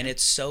 hopefully, you know. And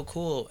it's so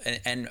cool.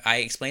 And I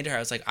explained to her, I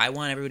was like, I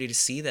want everybody to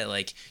see that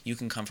like you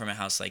can come from a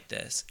house like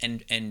this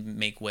and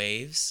make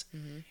waves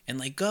and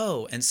like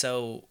go. And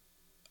so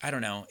I don't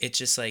know, it's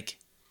just like,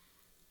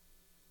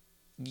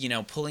 you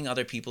know, pulling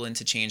other people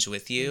into change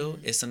with you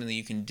is something that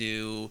you can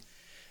do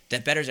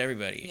that betters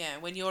everybody. Yeah,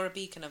 when you're a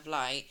beacon of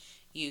light,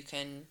 you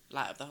can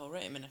light up the whole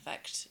room and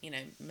affect, you know,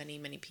 many,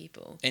 many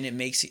people. And it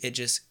makes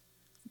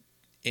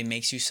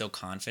you so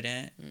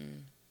confident.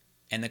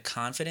 And the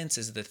confidence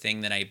is the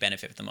thing that I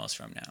benefit the most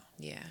from now.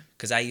 Yeah.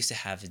 Because I used to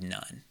have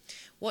none.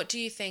 What do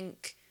you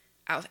think,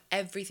 out of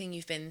everything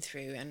you've been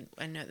through, and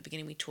I know at the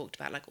beginning we talked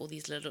about like all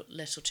these little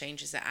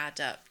changes that add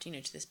up, you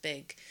know, to this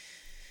big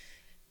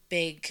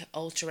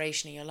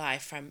alteration in your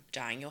life, from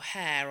dyeing your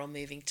hair or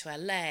moving to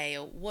LA,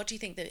 or what do you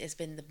think that has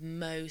been the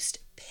most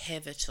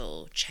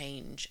pivotal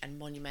change and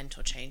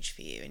monumental change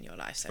for you in your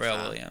life so far?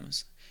 Pharrell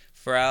Williams.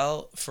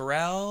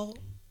 Pharrell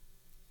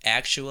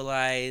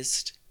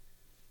actualized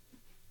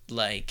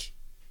like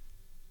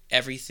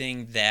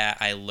everything that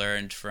I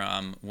learned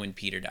from when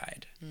Peter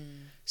died.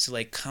 So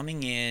like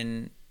coming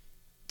in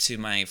to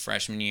my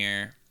freshman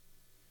year,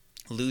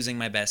 losing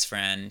my best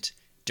friend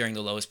during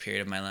the lowest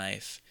period of my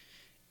life,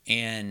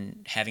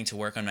 and having to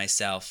work on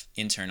myself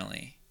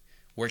internally,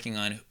 working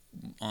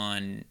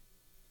on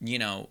you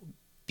know,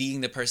 being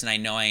the person I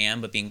know I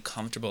am, but being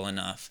comfortable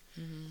enough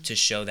to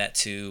show that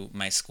to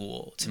my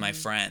school, to my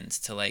friends,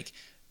 to like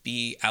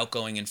be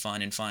outgoing and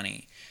fun and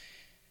funny.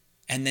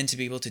 And then to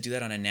be able to do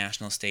that on a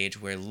national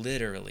stage where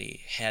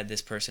literally, had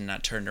this person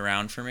not turned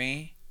around for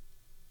me,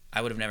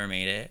 I would have never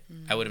made it.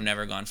 I would have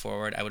never gone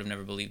forward. I would have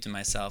never believed in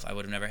myself. I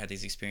would have never had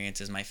these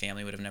experiences. My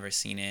family would have never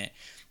seen it.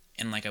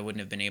 And like, I wouldn't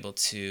have been able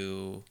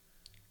to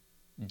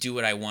do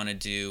what I want to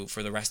do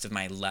for the rest of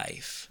my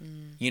life.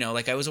 You know,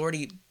 like I was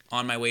already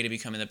on my way to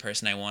becoming the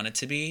person I wanted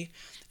to be.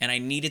 And I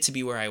needed to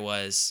be where I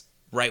was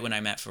right when I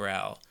met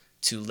Pharrell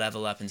to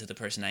level up into the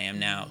person I am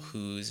now,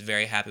 who's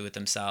very happy with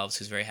themselves,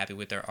 who's very happy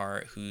with their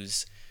art,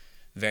 who's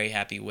very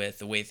happy with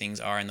the way things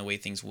are and the way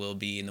things will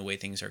be and the way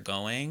things are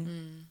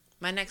going.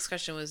 My next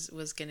question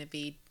was going to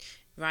be,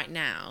 right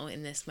now,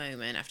 in this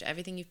moment, after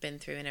everything you've been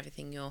through and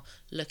everything you're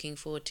looking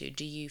forward to,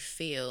 do you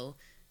feel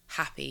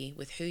happy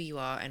with who you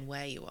are and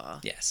where you are?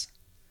 Yes,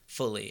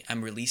 fully.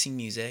 I'm releasing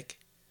music,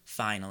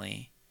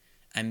 finally.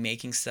 I'm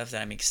making stuff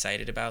that I'm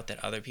excited about,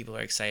 that other people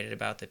are excited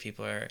about, that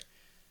people are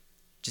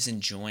just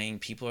enjoying.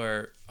 People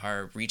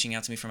are reaching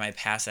out to me from my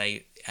past that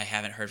I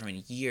haven't heard from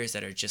in years,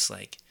 that are just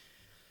like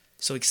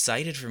so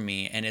excited for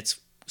me. And it's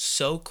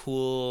so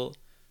cool,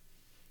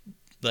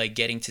 like,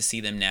 getting to see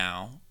them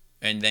now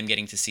and them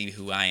getting to see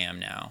who I am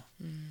now.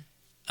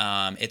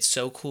 It's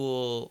so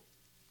cool,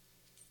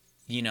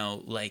 you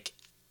know, like,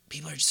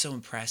 people are just so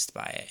impressed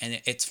by it.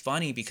 And it's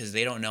funny because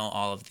they don't know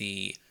all of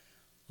the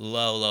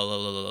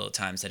low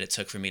times that it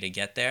took for me to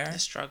get there. The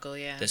struggle,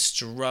 yeah. The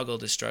struggle,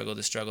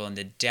 and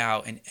the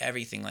doubt and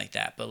everything like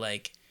that. But,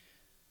 like,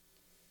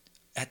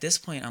 at this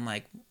point, I'm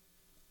like,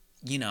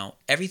 you know,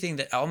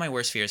 all my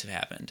worst fears have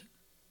happened.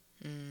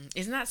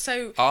 Isn't that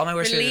so all my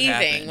worst fears have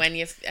happened. When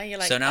you're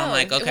like, so now I'm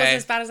like, okay, it wasn't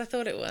as bad as I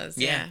thought it was.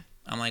 Yeah.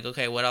 I'm like,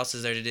 okay, what else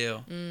is there to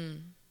do?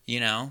 You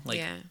know,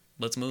 like,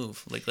 let's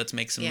move. Like, let's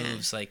make some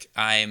moves. Like,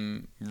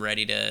 I'm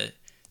ready to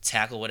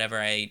tackle whatever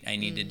I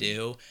need to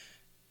do.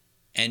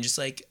 And just,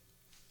 like,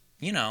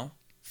 you know,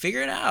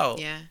 figure it out.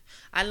 Yeah.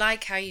 I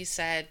like how you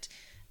said,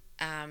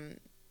 you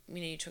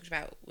know, you talked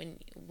about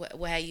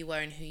where you were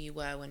and who you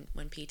were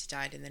when Peter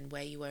died, and then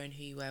where you were and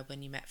who you were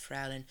when you met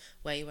Pharrell, and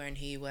where you were and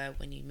who you were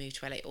when you moved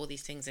to LA, all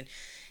these things. And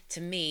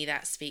to me,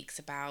 that speaks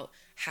about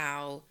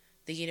how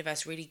the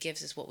universe really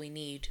gives us what we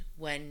need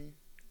when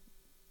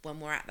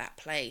we're at that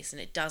place,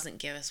 and it doesn't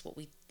give us what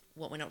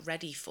we're not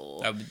ready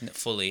for.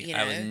 Fully. You know?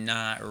 I was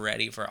not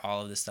ready for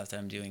all of the stuff that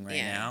I'm doing right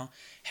now,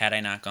 had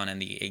I not gone in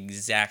the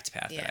exact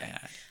path that I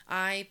had.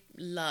 I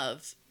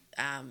love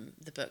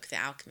the book The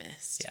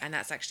Alchemist, and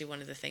that's actually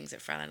one of the things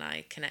that Pharrell and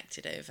I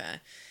connected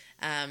over.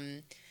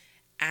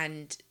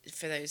 And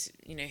for those,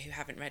 you know, who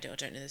haven't read it or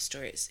don't know the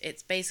story,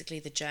 it's basically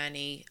the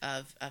journey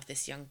of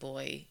this young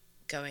boy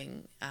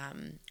going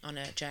on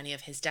a journey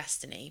of his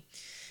destiny.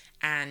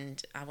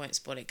 And I won't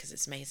spoil it because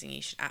it's amazing.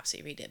 You should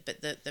absolutely read it.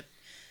 But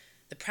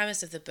the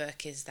premise of the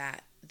book is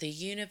that the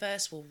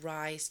universe will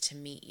rise to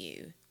meet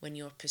you when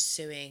you're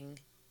pursuing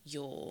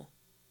your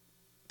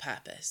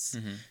purpose.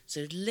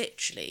 So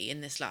literally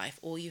in this life,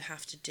 all you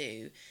have to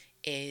do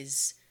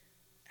is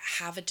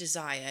have a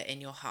desire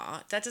in your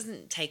heart. That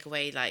doesn't take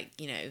away, like,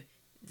 you know,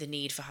 the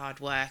need for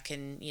hard work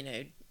and, you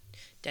know,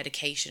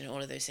 dedication and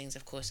all of those things.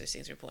 Of course, those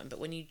things are important. But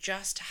when you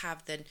just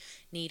have the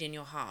need in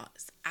your heart,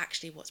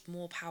 actually what's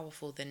more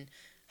powerful than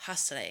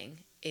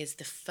hustling is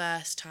the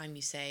first time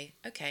you say,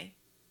 okay,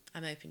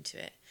 I'm open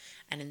to it.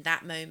 And in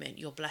that moment,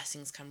 your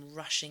blessings come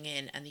rushing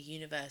in, and the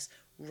universe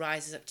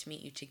rises up to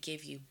meet you to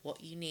give you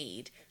what you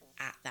need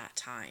at that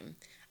time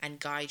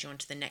and guide you on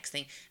to the next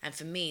thing. And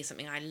for me,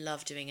 something I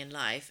love doing in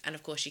life, and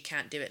of course you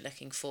can't do it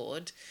looking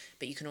forward,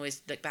 but you can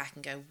always look back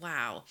and go,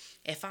 wow,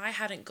 if I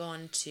hadn't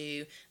gone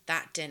to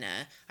that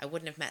dinner, I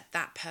wouldn't have met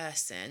that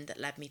person that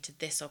led me to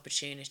this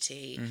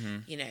opportunity,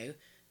 you know,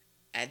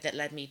 that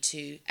led me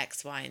to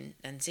X, Y,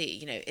 and Z.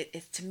 You know,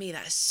 it to me,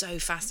 that is so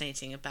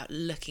fascinating about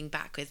looking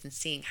backwards and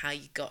seeing how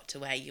you got to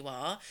where you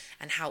are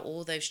and how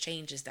all those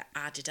changes that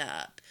added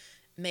up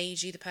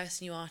made you the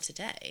person you are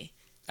today.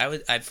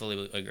 I'd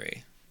fully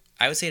agree.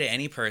 I would say to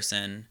any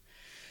person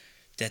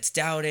that's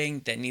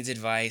doubting, that needs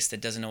advice,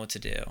 that doesn't know what to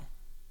do,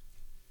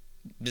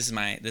 this is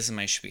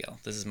my spiel.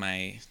 This is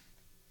my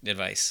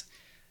advice.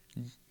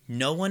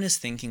 No one is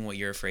thinking what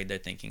you're afraid they're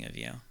thinking of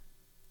you.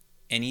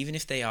 And even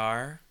if they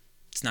are,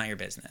 it's not your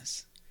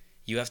business.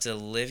 You have to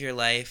live your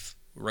life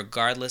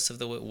regardless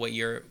of what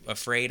you're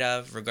afraid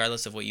of,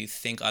 regardless of what you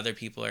think other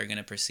people are going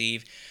to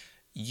perceive.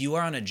 You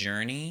are on a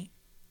journey,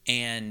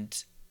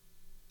 and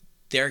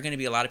there are going to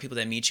be a lot of people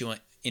that meet you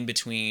in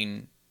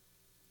between,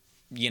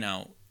 you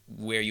know,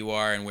 where you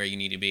are and where you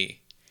need to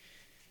be.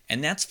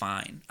 And that's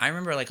fine. I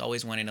remember, like,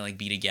 always wanting to, like,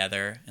 be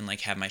together and,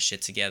 like, have my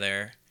shit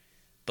together.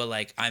 But,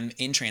 like, I'm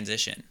in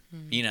transition,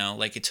 you know?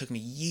 Like, it took me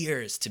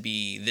years to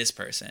be this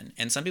person.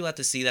 And some people have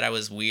to see that I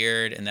was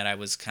weird and that I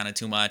was kind of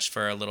too much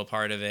for a little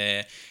part of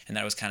it and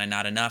that I was kind of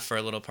not enough for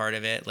a little part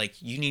of it.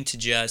 Like, you need to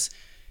just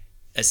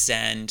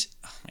ascend.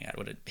 Oh, my God,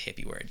 what a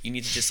hippie word. You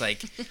need to just,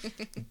 like,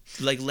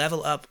 like,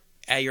 level up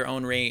at your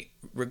own rate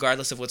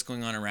regardless of what's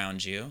going on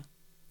around you.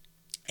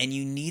 And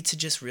you need to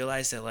just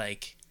realize that,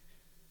 like,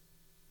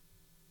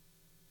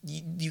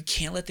 you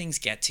can't let things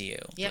get to you.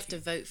 You have to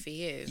vote for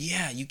you.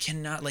 Yeah, you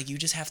cannot, like, you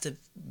just have to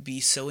be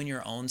so in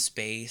your own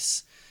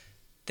space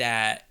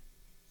that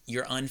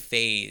you're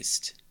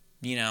unfazed,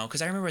 you know?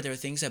 Because I remember there were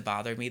things that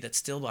bothered me that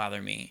still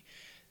bother me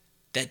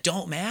that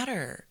don't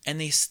matter.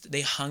 And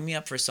they hung me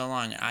up for so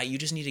long. You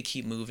just need to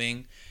keep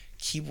moving,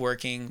 keep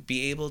working,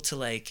 be able to,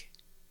 like,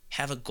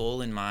 have a goal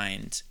in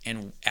mind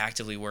and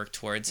actively work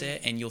towards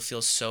it. And you'll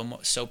feel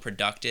so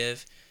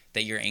productive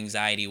that your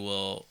anxiety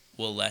will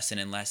lessen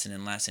and lessen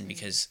and lessen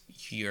because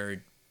you're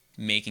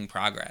making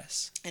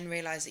progress. And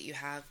realize that you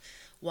have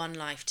one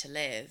life to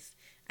live,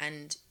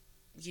 and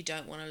you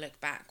don't want to look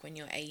back when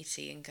you're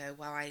 80 and go,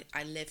 well,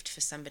 I lived for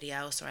somebody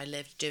else, or I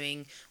lived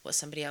doing what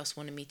somebody else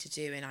wanted me to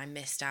do, and I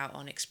missed out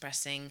on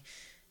expressing,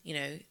 you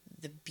know,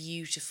 the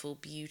beautiful,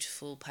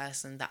 beautiful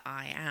person that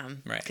I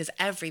am. Right. Because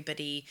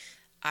everybody,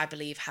 I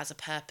believe, has a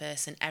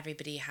purpose, and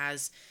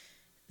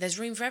there's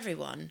room for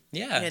everyone.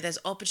 Yeah. You know, there's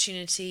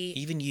opportunity.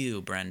 Even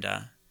you,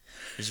 Brenda.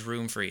 There's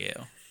room for you.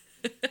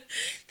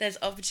 There's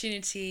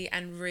opportunity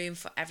and room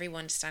for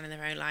everyone to stand in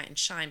their own light and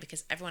shine,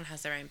 because everyone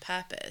has their own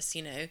purpose.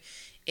 You know,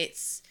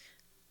 it's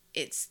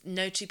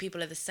no two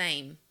people are the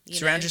same.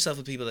 Surround yourself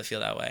with people that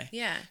feel that way.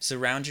 Yeah.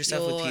 Surround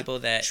yourself with people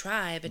that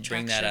tribe attracts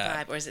bring that your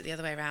up. vibe, or is it the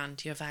other way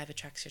around? Your vibe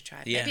attracts your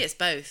tribe. Yeah. Maybe it's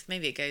both.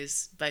 Maybe it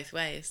goes both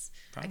ways.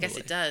 Probably. I guess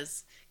it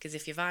does, because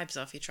if your vibe's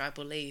off, your tribe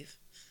will leave.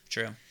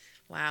 True.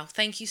 Wow.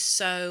 Thank you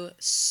so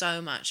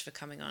much for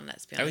coming on.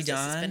 Let's be honest. Are we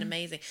done? This has been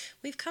amazing.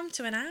 We've come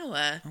to an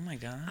hour. Oh my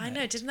God. I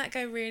know. Didn't that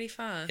go really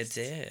fast? It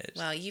did.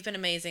 Well, you've been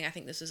amazing. I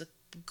think this was a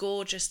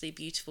gorgeously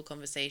beautiful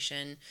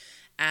conversation.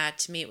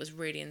 To me, it was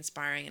really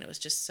inspiring, and it was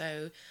just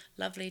so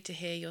lovely to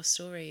hear your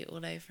story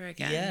all over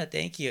again. Yeah,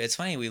 thank you. It's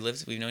funny, we've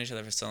known each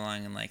other for so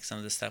long, and like some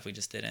of the stuff we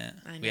just we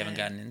haven't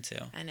gotten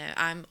into. I know.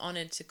 I'm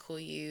honored to call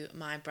you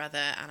my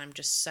brother, and I'm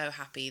just so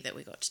happy that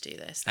we got to do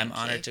this. I'm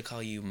honored to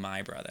call you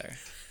my brother.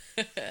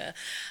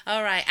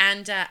 All right,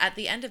 and at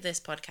the end of this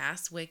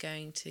podcast, we're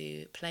going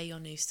to play your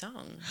new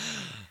song.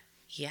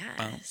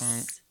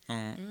 Yes.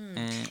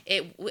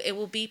 It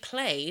will be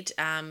played.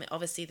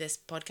 Obviously, this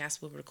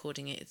podcast, we're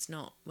recording it.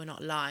 We're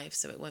not live,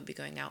 so it won't be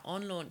going out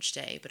on launch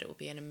day. But it will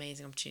be an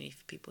amazing opportunity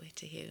for people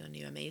to hear your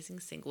new amazing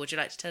single. Would you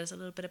like to tell us a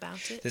little bit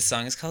about it? This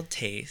song is called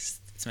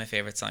Taste. It's my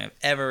favorite song I've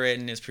ever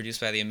written. It was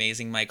produced by the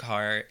amazing Mike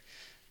Hart.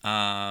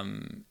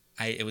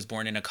 It was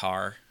born in a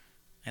car.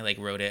 I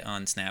wrote it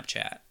on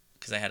Snapchat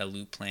because I had a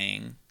loop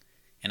playing,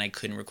 and I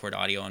couldn't record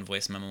audio on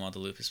Voice Memo while the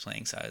loop was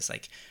playing. So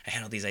I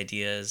had all these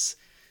ideas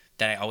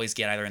that I always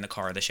get either in the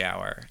car or the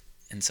shower.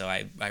 And so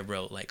I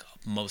wrote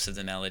most of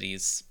the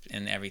melodies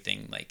and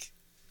everything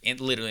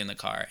literally in the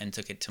car, and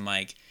took it to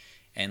Mike,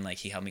 and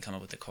he helped me come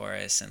up with the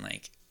chorus, and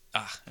it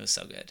was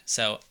so good.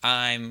 So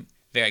I'm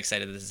very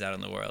excited that this is out in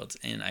the world,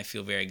 and I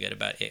feel very good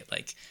about it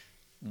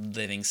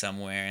living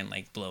somewhere and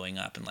blowing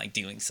up and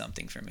doing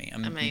something for me.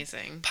 I'm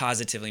amazing.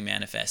 Positively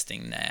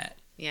manifesting that.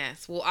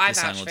 Yes, well, I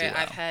vouch for it.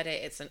 Well. I've heard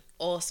it. It's an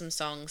awesome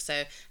song.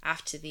 So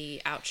after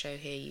the outro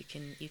here,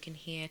 you can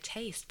hear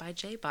 "Taste" by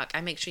J Buck. I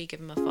make sure you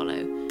give him a follow.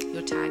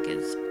 Your tag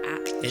is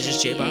at it's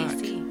just J Buck.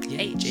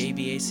 Yeah,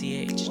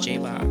 JBACH. J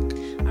Buck.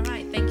 All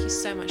right, thank you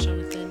so much,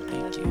 Jonathan. I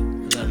love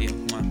you. I love you.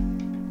 Mwah.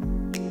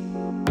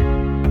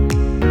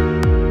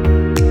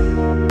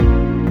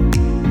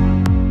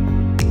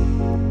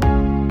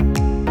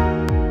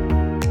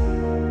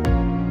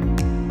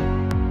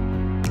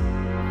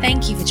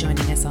 Thank you for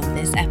joining us on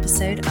this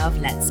episode of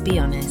Let's Be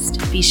Honest.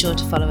 Be sure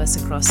to follow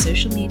us across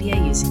social media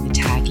using the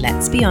tag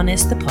Let's Be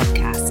Honest, the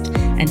podcast,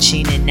 and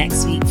tune in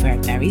next week for a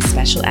very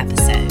special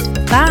episode.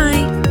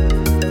 Bye!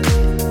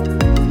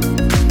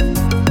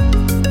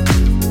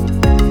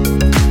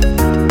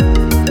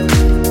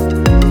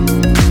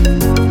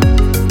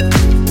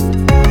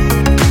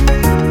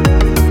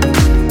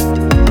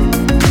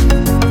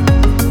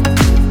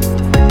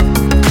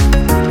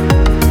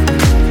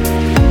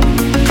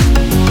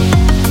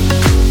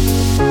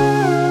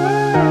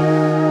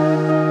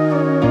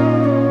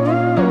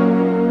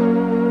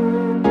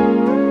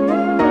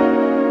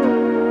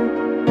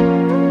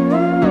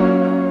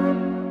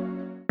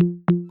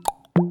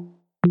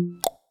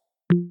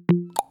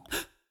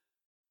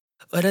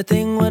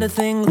 What a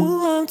thing,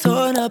 ooh, I'm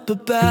torn up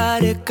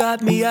about it,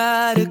 got me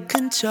out of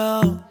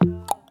control.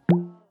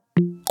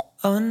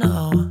 Oh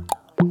no,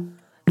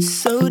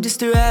 so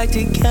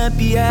distracted, can't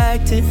be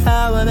acting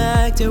how I'm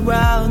acting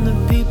around the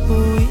people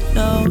we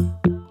know.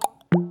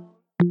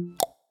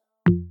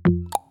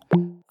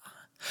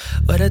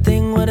 What a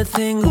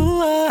thing,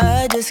 ooh,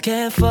 I just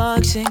can't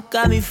function,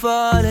 got me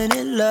falling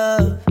in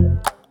love.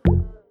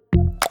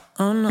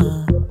 Oh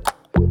no.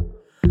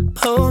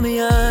 Hold me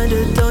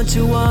under, don't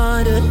you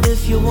wonder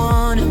if you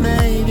want it,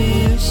 maybe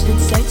you should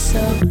say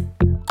so.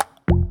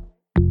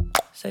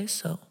 Say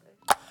so.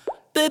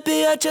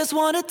 Baby, I just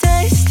wanna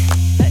taste.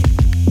 Hey.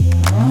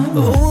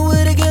 Oh,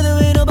 we're together,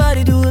 ain't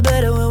nobody do it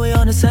better when we're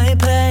on the same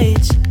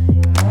page.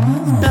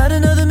 Not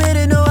another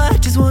minute, no, I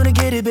just wanna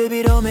get it,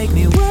 baby, don't make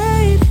me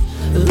wait.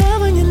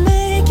 Love when you're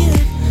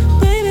naked,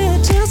 baby, I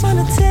just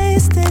wanna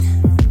taste it.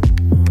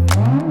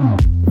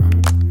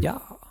 Yeah.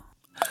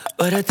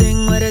 What a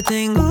thing,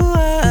 ooh,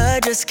 I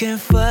just can't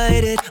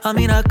fight it. I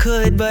mean, I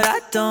could, but I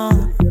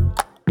don't.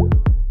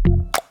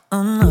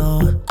 Oh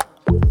no.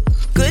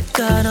 Good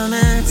God, I'm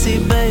antsy,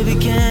 baby,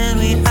 can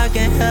we? I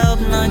can't help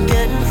not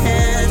getting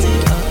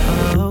handsy.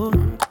 Oh.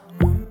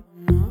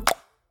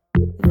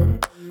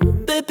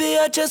 Baby,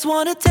 I just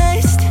wanna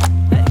taste.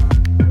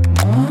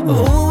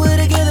 Oh, we're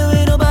together,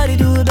 ain't nobody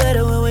do it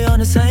better when we're on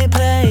the same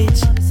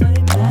page.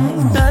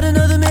 Not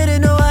another minute,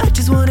 no, I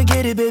just wanna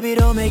get it, baby.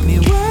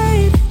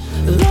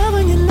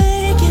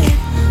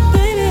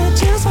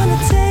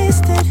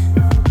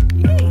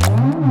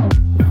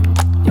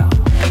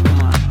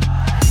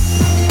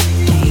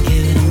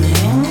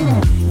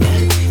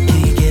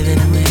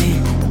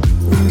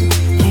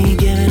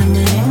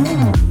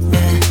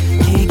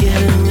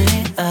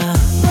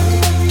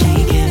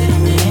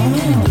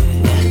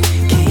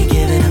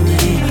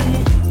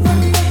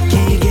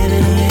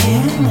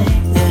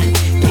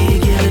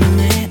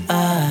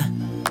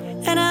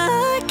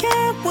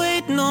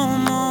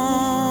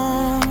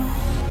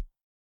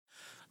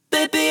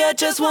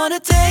 wanna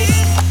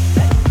taste.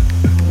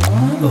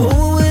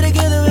 Ooh,